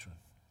children.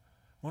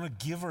 We want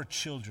to give our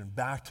children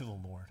back to the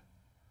Lord.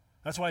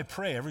 That's why I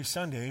pray every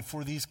Sunday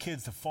for these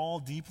kids to fall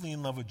deeply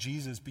in love with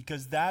Jesus,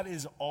 because that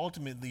is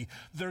ultimately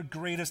their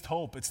greatest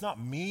hope. It's not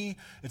me,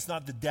 it's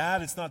not the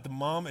dad, it's not the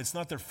mom, it's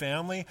not their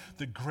family.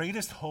 The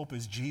greatest hope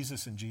is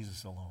Jesus and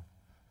Jesus alone.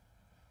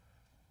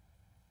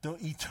 The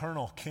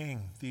eternal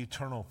King, the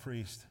eternal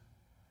priest.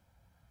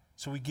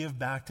 So we give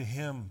back to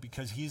him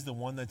because he's the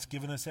one that's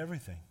given us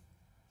everything.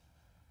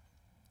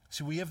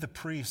 So we have the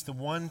priest, the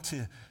one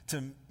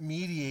to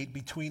mediate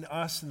between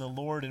us and the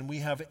Lord, and we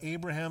have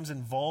Abraham's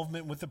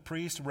involvement with the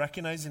priest,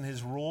 recognizing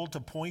his role to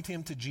point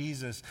him to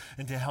Jesus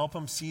and to help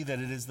him see that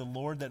it is the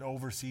Lord that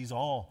oversees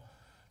all.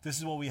 This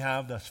is what we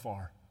have thus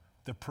far.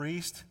 The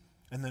priest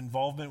and the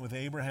involvement with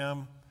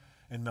Abraham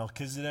and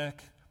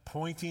Melchizedek,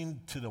 pointing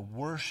to the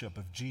worship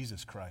of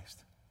Jesus Christ.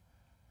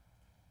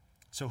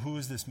 So who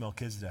is this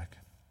Melchizedek?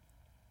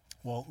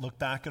 Well, look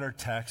back at our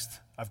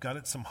text. I've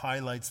got some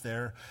highlights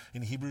there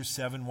in Hebrews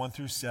 7, 1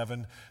 through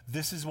 7.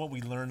 This is what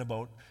we learn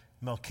about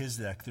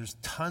Melchizedek. There's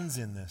tons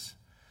in this.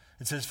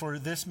 It says, "For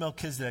this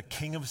Melchizedek,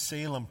 king of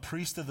Salem,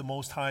 priest of the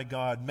Most High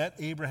God, met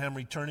Abraham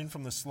returning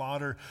from the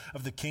slaughter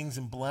of the kings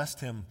and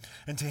blessed him.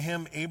 And to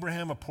him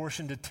Abraham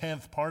apportioned a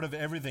tenth part of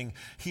everything.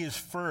 He is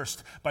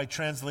first, by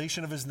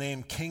translation of his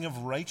name, king of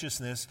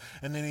righteousness,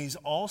 and then he's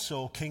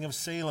also king of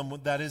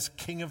Salem, that is,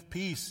 king of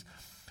peace.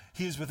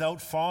 He is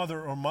without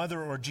father or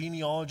mother or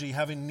genealogy,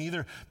 having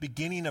neither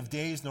beginning of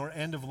days nor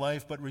end of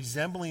life, but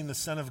resembling the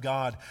Son of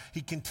God.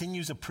 He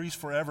continues a priest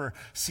forever.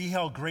 See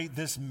how great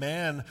this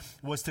man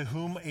was, to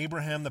whom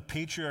Abraham the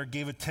patriarch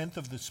gave a tenth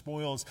of the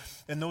spoils.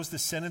 And those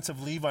descendants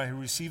of Levi who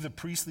receive the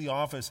priestly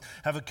office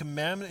have a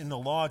commandment in the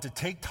law to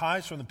take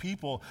tithes from the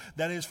people,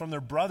 that is, from their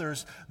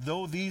brothers,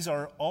 though these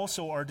are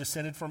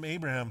descended from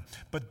Abraham.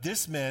 But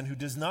this man, who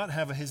does not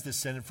have his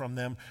descendant from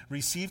them,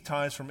 received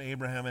tithes from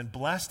Abraham and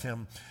blessed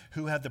him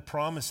who had the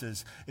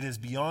promises. It is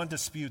beyond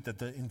dispute that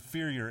the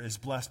inferior is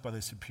blessed by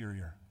the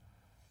superior."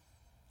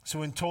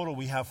 So in total,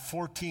 we have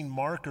 14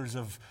 markers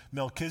of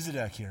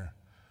Melchizedek here.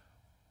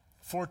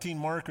 14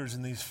 markers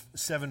in these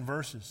 7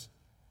 verses.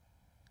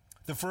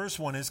 The first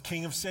one is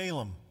king of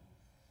Salem.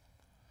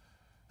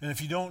 And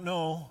if you don't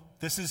know,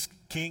 this is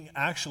king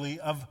actually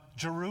of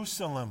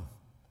Jerusalem.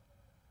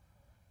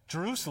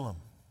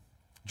 Jerusalem.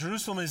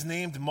 Jerusalem is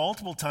named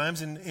multiple times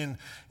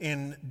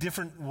in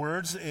different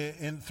words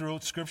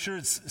throughout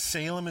Scripture.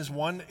 Salem is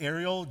one,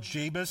 Ariel,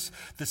 Jabus,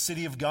 the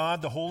city of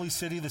God, the holy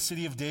city, the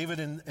city of David,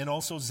 and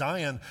also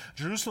Zion.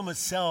 Jerusalem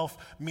itself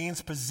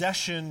means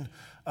possession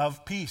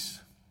of peace.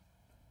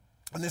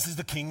 And this is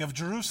the king of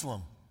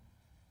Jerusalem.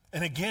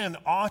 And again,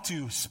 ought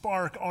to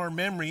spark our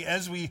memory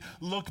as we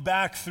look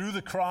back through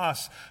the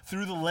cross,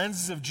 through the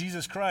lenses of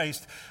Jesus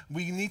Christ.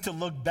 We need to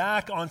look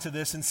back onto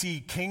this and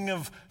see King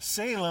of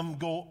Salem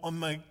go, oh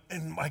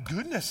my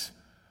goodness.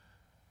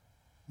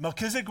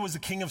 Melchizedek was the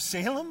king of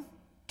Salem?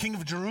 King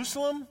of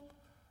Jerusalem?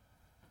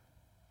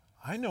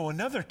 I know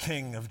another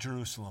king of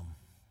Jerusalem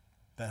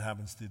that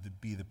happens to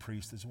be the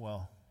priest as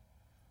well.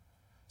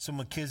 So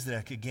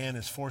Melchizedek, again,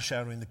 is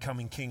foreshadowing the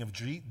coming king of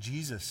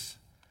Jesus.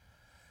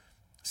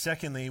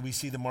 Secondly, we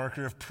see the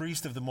marker of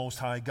priest of the Most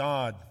High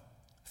God.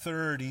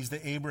 Third, he's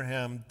the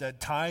Abraham that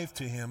tithed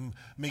to him,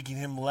 making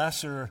him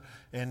lesser,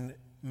 and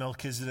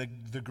Melchizedek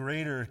the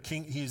greater.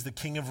 King, he is the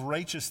king of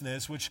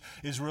righteousness, which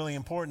is really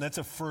important. That's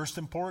of first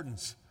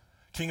importance.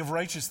 King of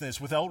righteousness.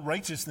 Without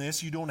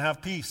righteousness, you don't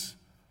have peace.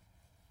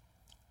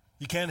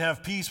 You can't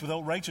have peace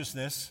without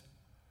righteousness.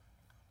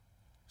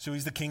 So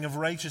he's the king of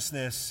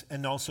righteousness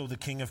and also the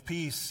king of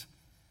peace.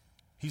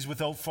 He's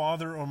without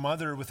father or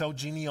mother, without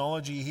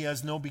genealogy. He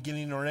has no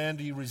beginning nor end.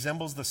 He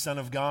resembles the Son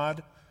of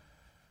God,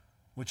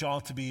 which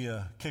ought to be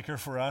a kicker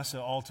for us,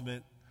 an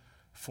ultimate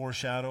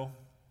foreshadow.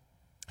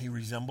 He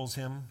resembles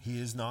him.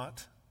 He is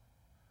not.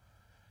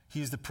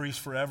 He is the priest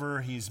forever.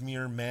 He's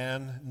mere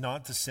man,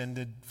 not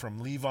descended from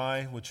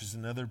Levi, which is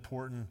another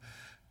important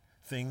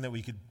thing that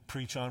we could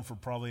preach on for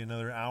probably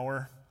another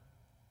hour.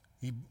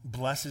 He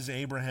blesses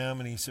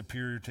Abraham, and he's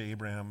superior to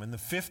Abraham. And the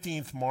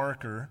 15th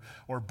marker,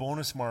 or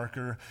bonus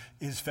marker,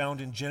 is found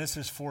in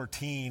Genesis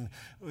 14,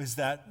 is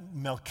that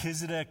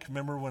Melchizedek,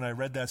 remember when I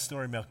read that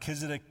story,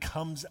 Melchizedek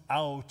comes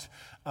out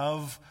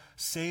of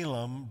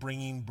Salem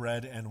bringing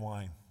bread and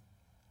wine.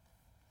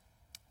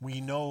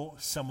 We know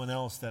someone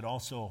else that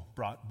also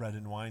brought bread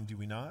and wine, do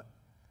we not?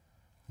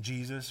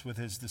 Jesus with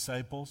his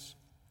disciples.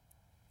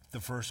 The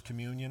first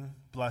communion,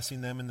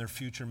 blessing them in their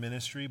future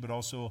ministry, but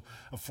also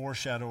a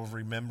foreshadow of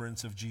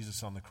remembrance of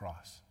Jesus on the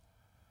cross.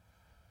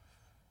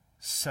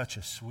 Such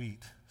a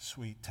sweet,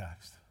 sweet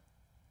text.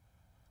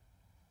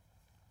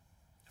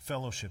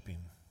 Fellowshipping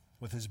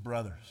with his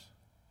brothers,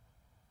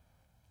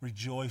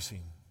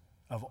 rejoicing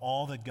of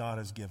all that God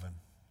has given,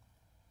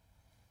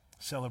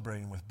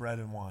 celebrating with bread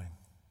and wine,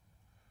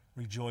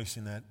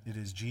 rejoicing that it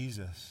is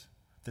Jesus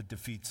that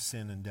defeats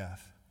sin and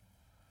death.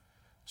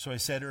 So I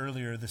said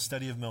earlier, the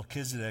study of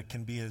Melchizedek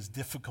can be as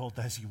difficult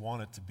as you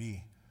want it to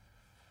be.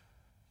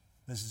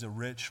 This is a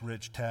rich,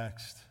 rich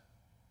text.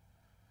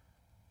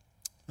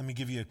 Let me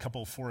give you a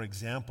couple, 4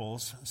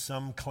 examples.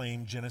 Some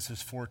claim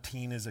Genesis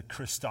 14 is a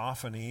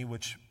Christophany,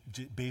 which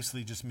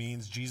basically just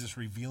means Jesus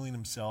revealing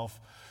himself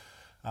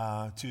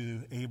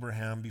to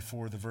Abraham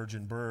before the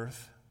virgin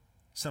birth.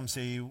 Some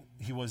say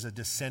he was a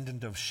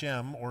descendant of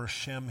Shem, or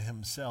Shem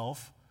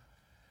himself,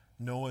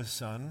 Noah's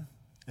son,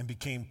 and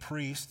became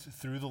priest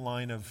through the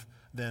line of,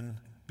 then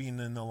being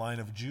in the line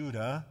of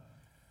Judah.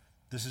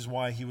 This is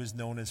why he was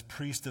known as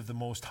priest of the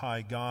Most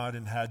High God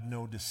and had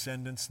no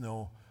descendants,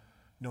 no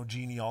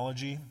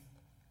genealogy,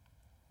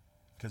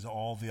 because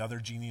all the other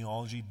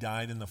genealogy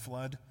died in the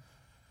flood.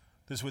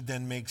 This would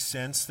then make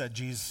sense that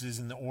Jesus is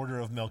in the order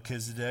of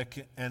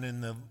Melchizedek and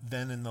in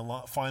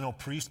the final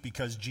priest,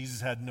 because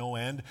Jesus had no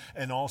end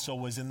and also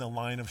was in the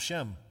line of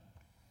Shem.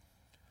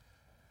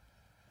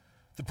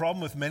 The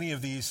problem with many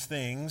of these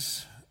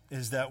things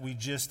is that we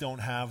just don't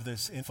have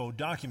this info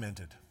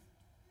documented.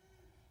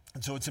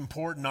 And so it's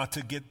important not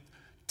to get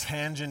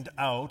tangent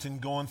out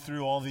and going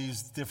through all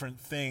these different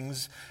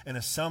things and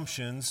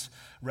assumptions,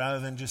 rather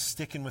than just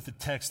sticking with the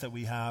text that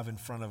we have in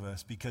front of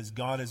us, because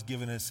God has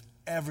given us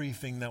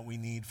everything that we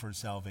need for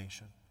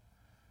salvation.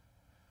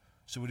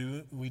 So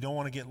we don't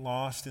want to get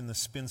lost in the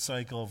spin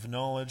cycle of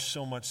knowledge,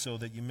 so much so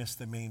that you miss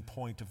the main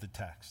point of the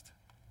text.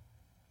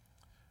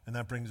 And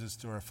that brings us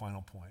to our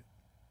final point.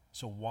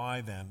 So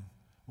why then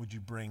would you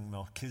bring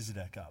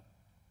Melchizedek up?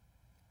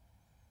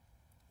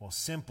 Well,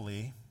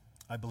 simply,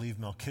 I believe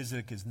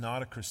Melchizedek is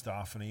not a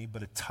Christophany,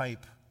 but a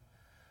type,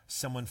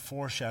 someone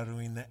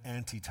foreshadowing the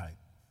antitype,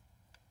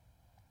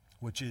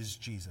 which is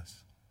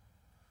Jesus.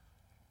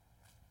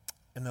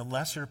 And the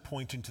lesser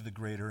pointing to the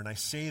greater. And I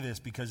say this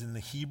because in the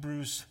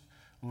Hebrews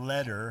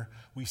letter,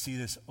 we see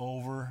this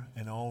over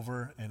and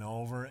over and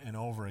over and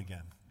over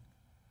again.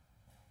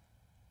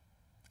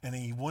 And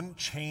he wouldn't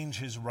change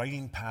his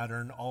writing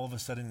pattern all of a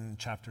sudden in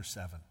chapter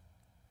 7.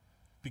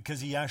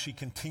 Because he actually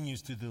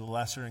continues to do the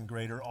lesser and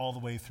greater all the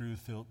way through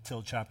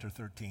till chapter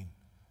 13.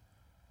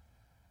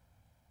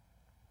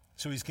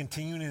 So he's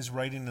continuing his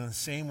writing in the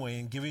same way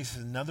and giving us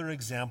another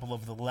example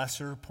of the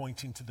lesser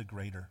pointing to the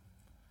greater.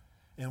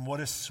 And what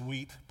a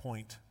sweet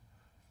point.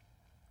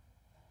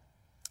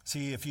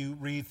 See, if you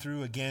read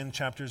through again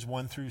chapters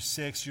 1 through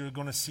 6, you're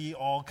going to see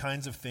all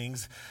kinds of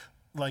things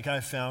like I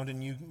found,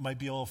 and you might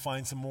be able to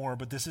find some more,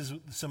 but this is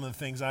some of the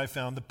things I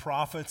found. The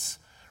prophets,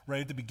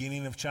 right at the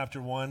beginning of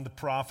chapter 1, the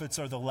prophets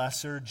are the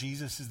lesser,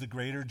 Jesus is the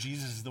greater,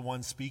 Jesus is the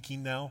one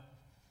speaking now.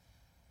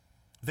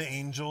 The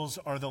angels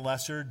are the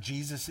lesser,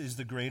 Jesus is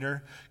the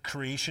greater.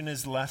 Creation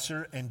is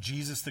lesser, and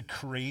Jesus the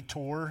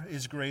creator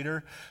is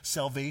greater.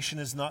 Salvation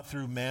is not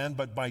through man,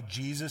 but by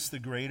Jesus the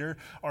greater.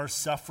 Our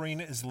suffering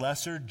is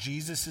lesser,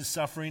 Jesus'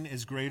 suffering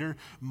is greater.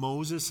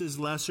 Moses is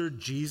lesser,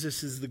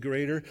 Jesus is the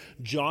greater.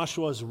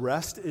 Joshua's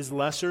rest is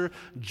lesser,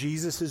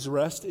 Jesus'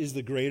 rest is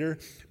the greater.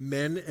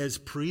 Men as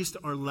priests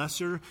are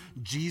lesser,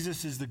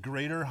 Jesus is the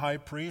greater high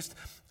priest.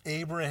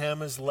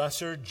 Abraham is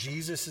lesser,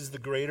 Jesus is the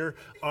greater.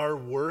 Our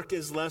work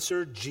is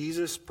lesser,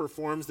 Jesus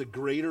performs the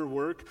greater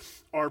work.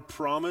 Our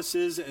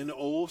promises and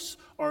oaths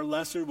are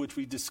lesser, which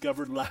we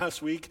discovered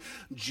last week.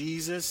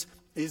 Jesus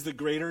is the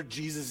greater.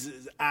 Jesus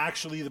is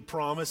actually the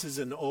promises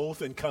and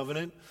oath and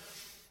covenant.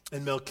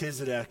 And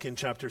Melchizedek in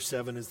chapter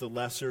 7 is the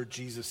lesser,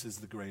 Jesus is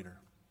the greater.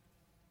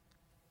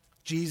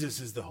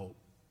 Jesus is the hope.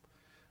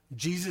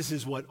 Jesus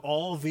is what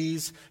all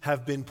these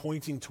have been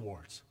pointing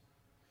towards.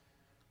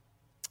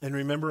 And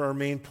remember, our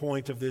main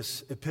point of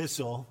this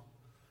epistle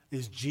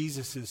is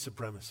Jesus'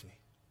 supremacy.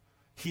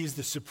 He is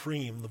the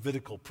supreme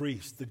Levitical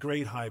priest, the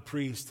great high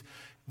priest.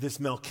 This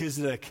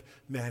Melchizedek,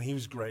 man, he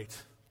was great.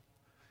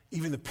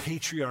 Even the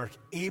patriarch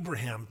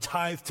Abraham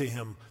tithed to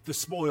him the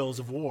spoils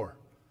of war.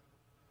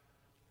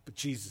 But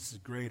Jesus is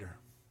greater.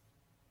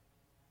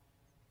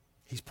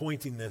 He's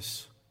pointing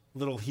this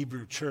little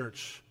Hebrew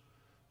church.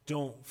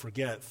 Don't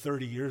forget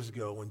 30 years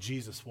ago when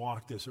Jesus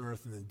walked this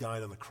earth and then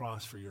died on the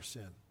cross for your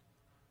sin.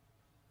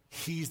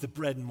 He's the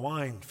bread and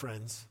wine,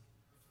 friends.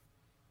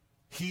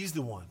 He's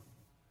the one.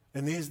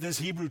 And this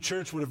Hebrew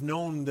church would have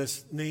known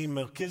this name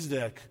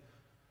Melchizedek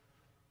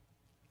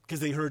because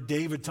they heard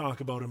David talk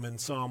about him in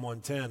Psalm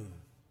 110.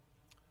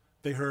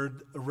 They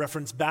heard a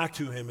reference back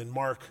to him in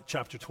Mark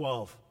chapter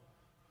 12.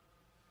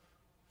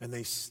 And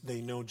they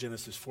know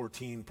Genesis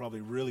 14 probably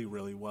really,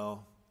 really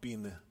well,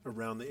 being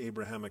around the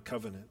Abrahamic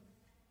covenant.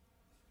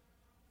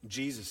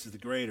 Jesus is the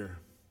greater.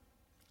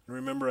 And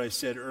remember I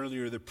said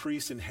earlier, the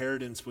priest's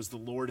inheritance was the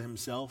Lord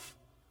himself.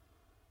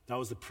 That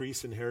was the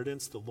priest's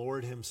inheritance, the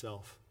Lord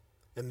himself.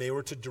 And they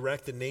were to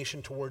direct the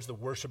nation towards the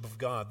worship of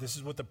God. This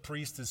is what the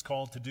priest is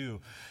called to do,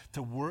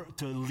 to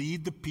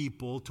lead the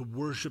people to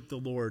worship the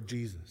Lord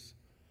Jesus.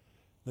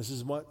 This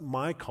is what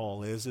my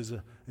call is as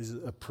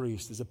a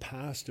priest, as a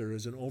pastor,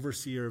 as an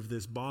overseer of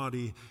this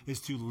body, is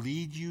to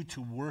lead you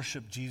to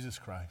worship Jesus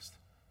Christ.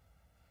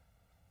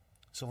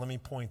 So let me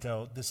point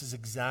out, this is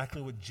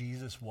exactly what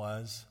Jesus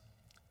was,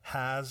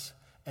 has,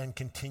 and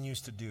continues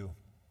to do.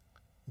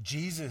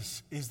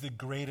 Jesus is the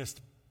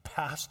greatest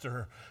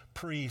pastor,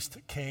 priest,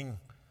 king.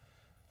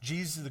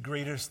 Jesus is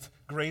the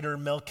greater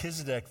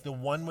Melchizedek, the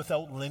one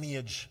without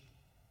lineage,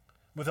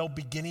 without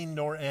beginning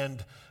nor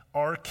end,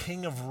 our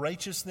King of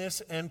righteousness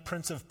and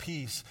Prince of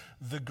peace,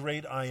 the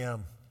great I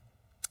am.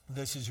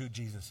 This is who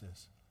Jesus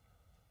is.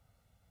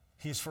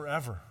 He is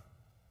forever.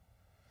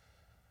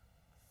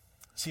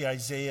 See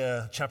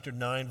Isaiah chapter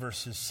 9,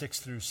 verses 6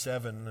 through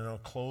 7, and I'll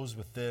close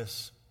with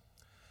this.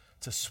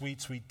 It's a sweet,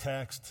 sweet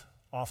text,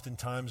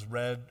 oftentimes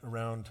read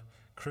around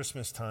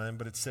Christmas time,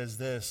 but it says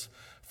this: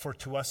 "For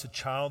to us a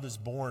child is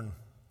born,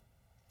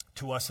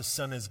 to us a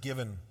son is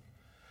given,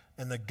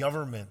 and the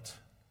government,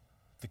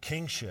 the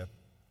kingship,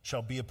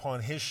 shall be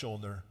upon his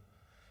shoulder,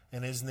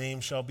 and his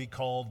name shall be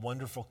called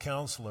Wonderful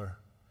Counselor,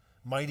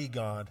 Mighty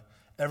God,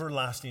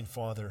 Everlasting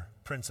Father,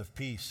 Prince of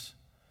Peace.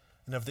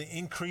 And of the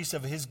increase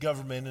of his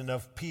government and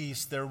of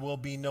peace there will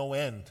be no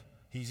end."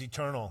 He's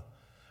eternal.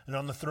 "And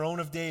on the throne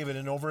of David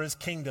and over his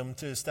kingdom,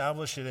 to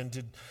establish it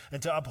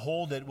and to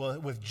uphold it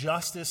with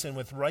justice and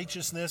with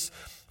righteousness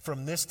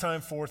from this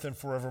time forth and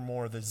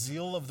forevermore. The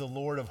zeal of the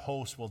Lord of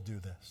hosts will do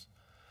this."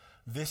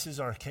 This is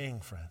our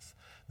King, friends.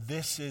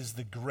 This is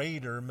the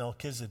greater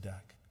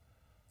Melchizedek.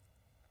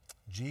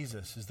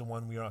 Jesus is the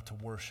one we ought to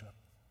worship.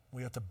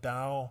 We ought to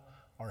bow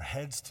our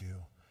heads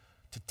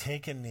to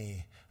take a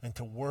knee and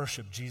to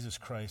worship Jesus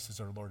Christ as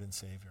our Lord and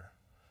Savior.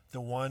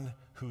 The one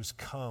who's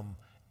come,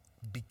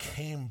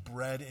 became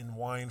bread and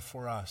wine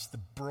for us, the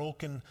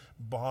broken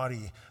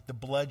body, the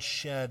blood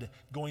shed,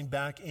 going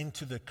back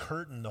into the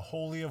curtain, the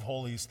Holy of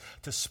Holies,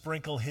 to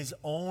sprinkle his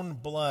own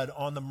blood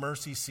on the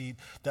mercy seat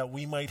that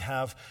we might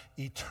have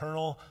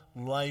eternal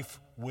life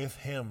with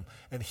him.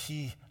 And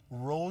he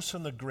rose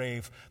from the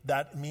grave.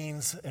 That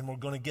means, and we're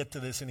going to get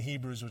to this in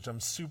Hebrews, which I'm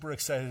super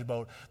excited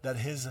about, that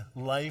his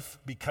life,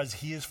 because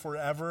he is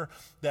forever,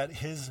 that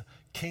his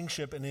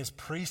kingship and his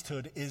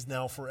priesthood is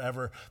now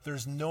forever.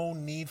 There's no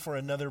need for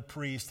another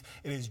priest.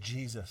 It is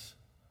Jesus.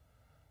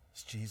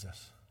 It's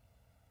Jesus,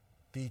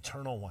 the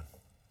eternal one.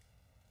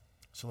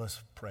 So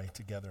let's pray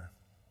together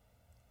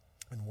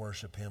and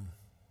worship him.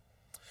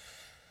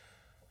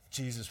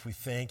 Jesus, we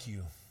thank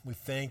you. We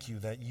thank you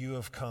that you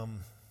have come.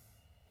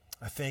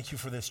 I thank you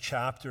for this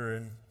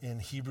chapter in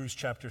Hebrews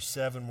chapter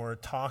 7 where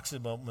it talks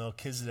about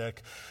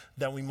Melchizedek,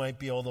 that we might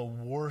be able to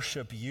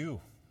worship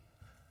you,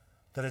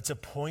 that it's a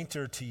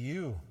pointer to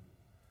you,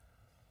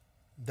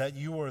 that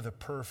you are the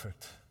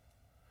perfect,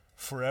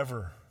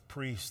 forever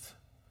priest,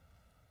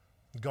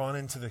 gone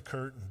into the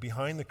curtain,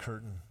 behind the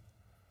curtain,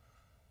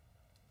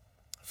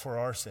 for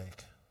our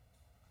sake,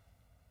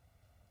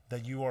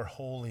 that you are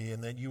holy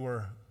and that you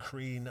are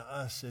creating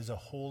us as a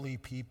holy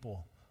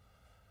people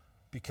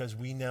because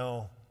we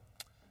now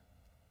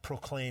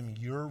proclaim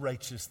your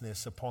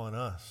righteousness upon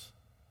us,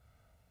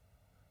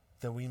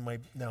 that we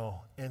might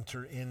now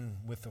enter in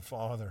with the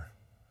Father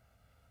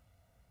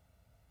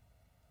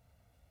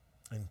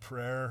in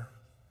prayer,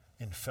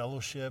 in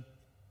fellowship,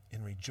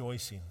 in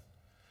rejoicing.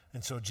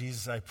 And so,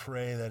 Jesus, I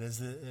pray that as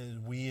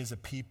we as a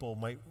people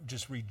might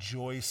just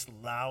rejoice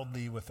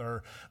loudly with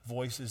our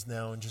voices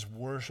now and just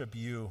worship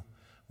you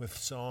with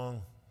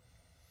song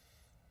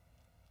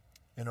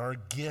and our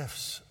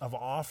gifts of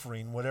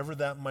offering, whatever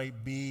that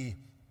might be,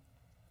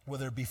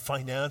 whether it be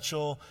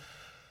financial,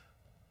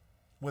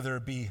 whether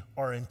it be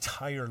our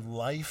entire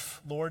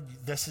life, Lord,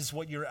 this is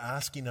what you're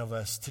asking of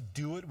us, to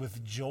do it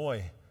with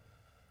joy,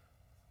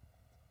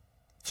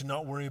 to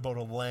not worry about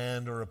a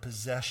land or a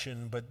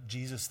possession, but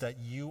Jesus, that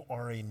you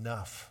are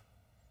enough.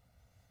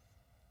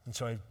 And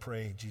so I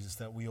pray, Jesus,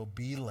 that we'll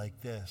be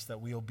like this, that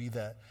we'll be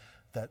that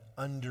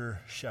under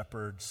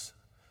shepherds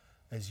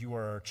as you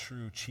are our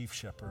true chief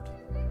shepherd.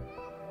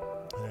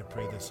 And I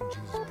pray this in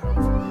Jesus'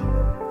 powerful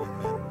name.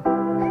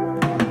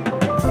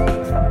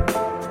 Amen.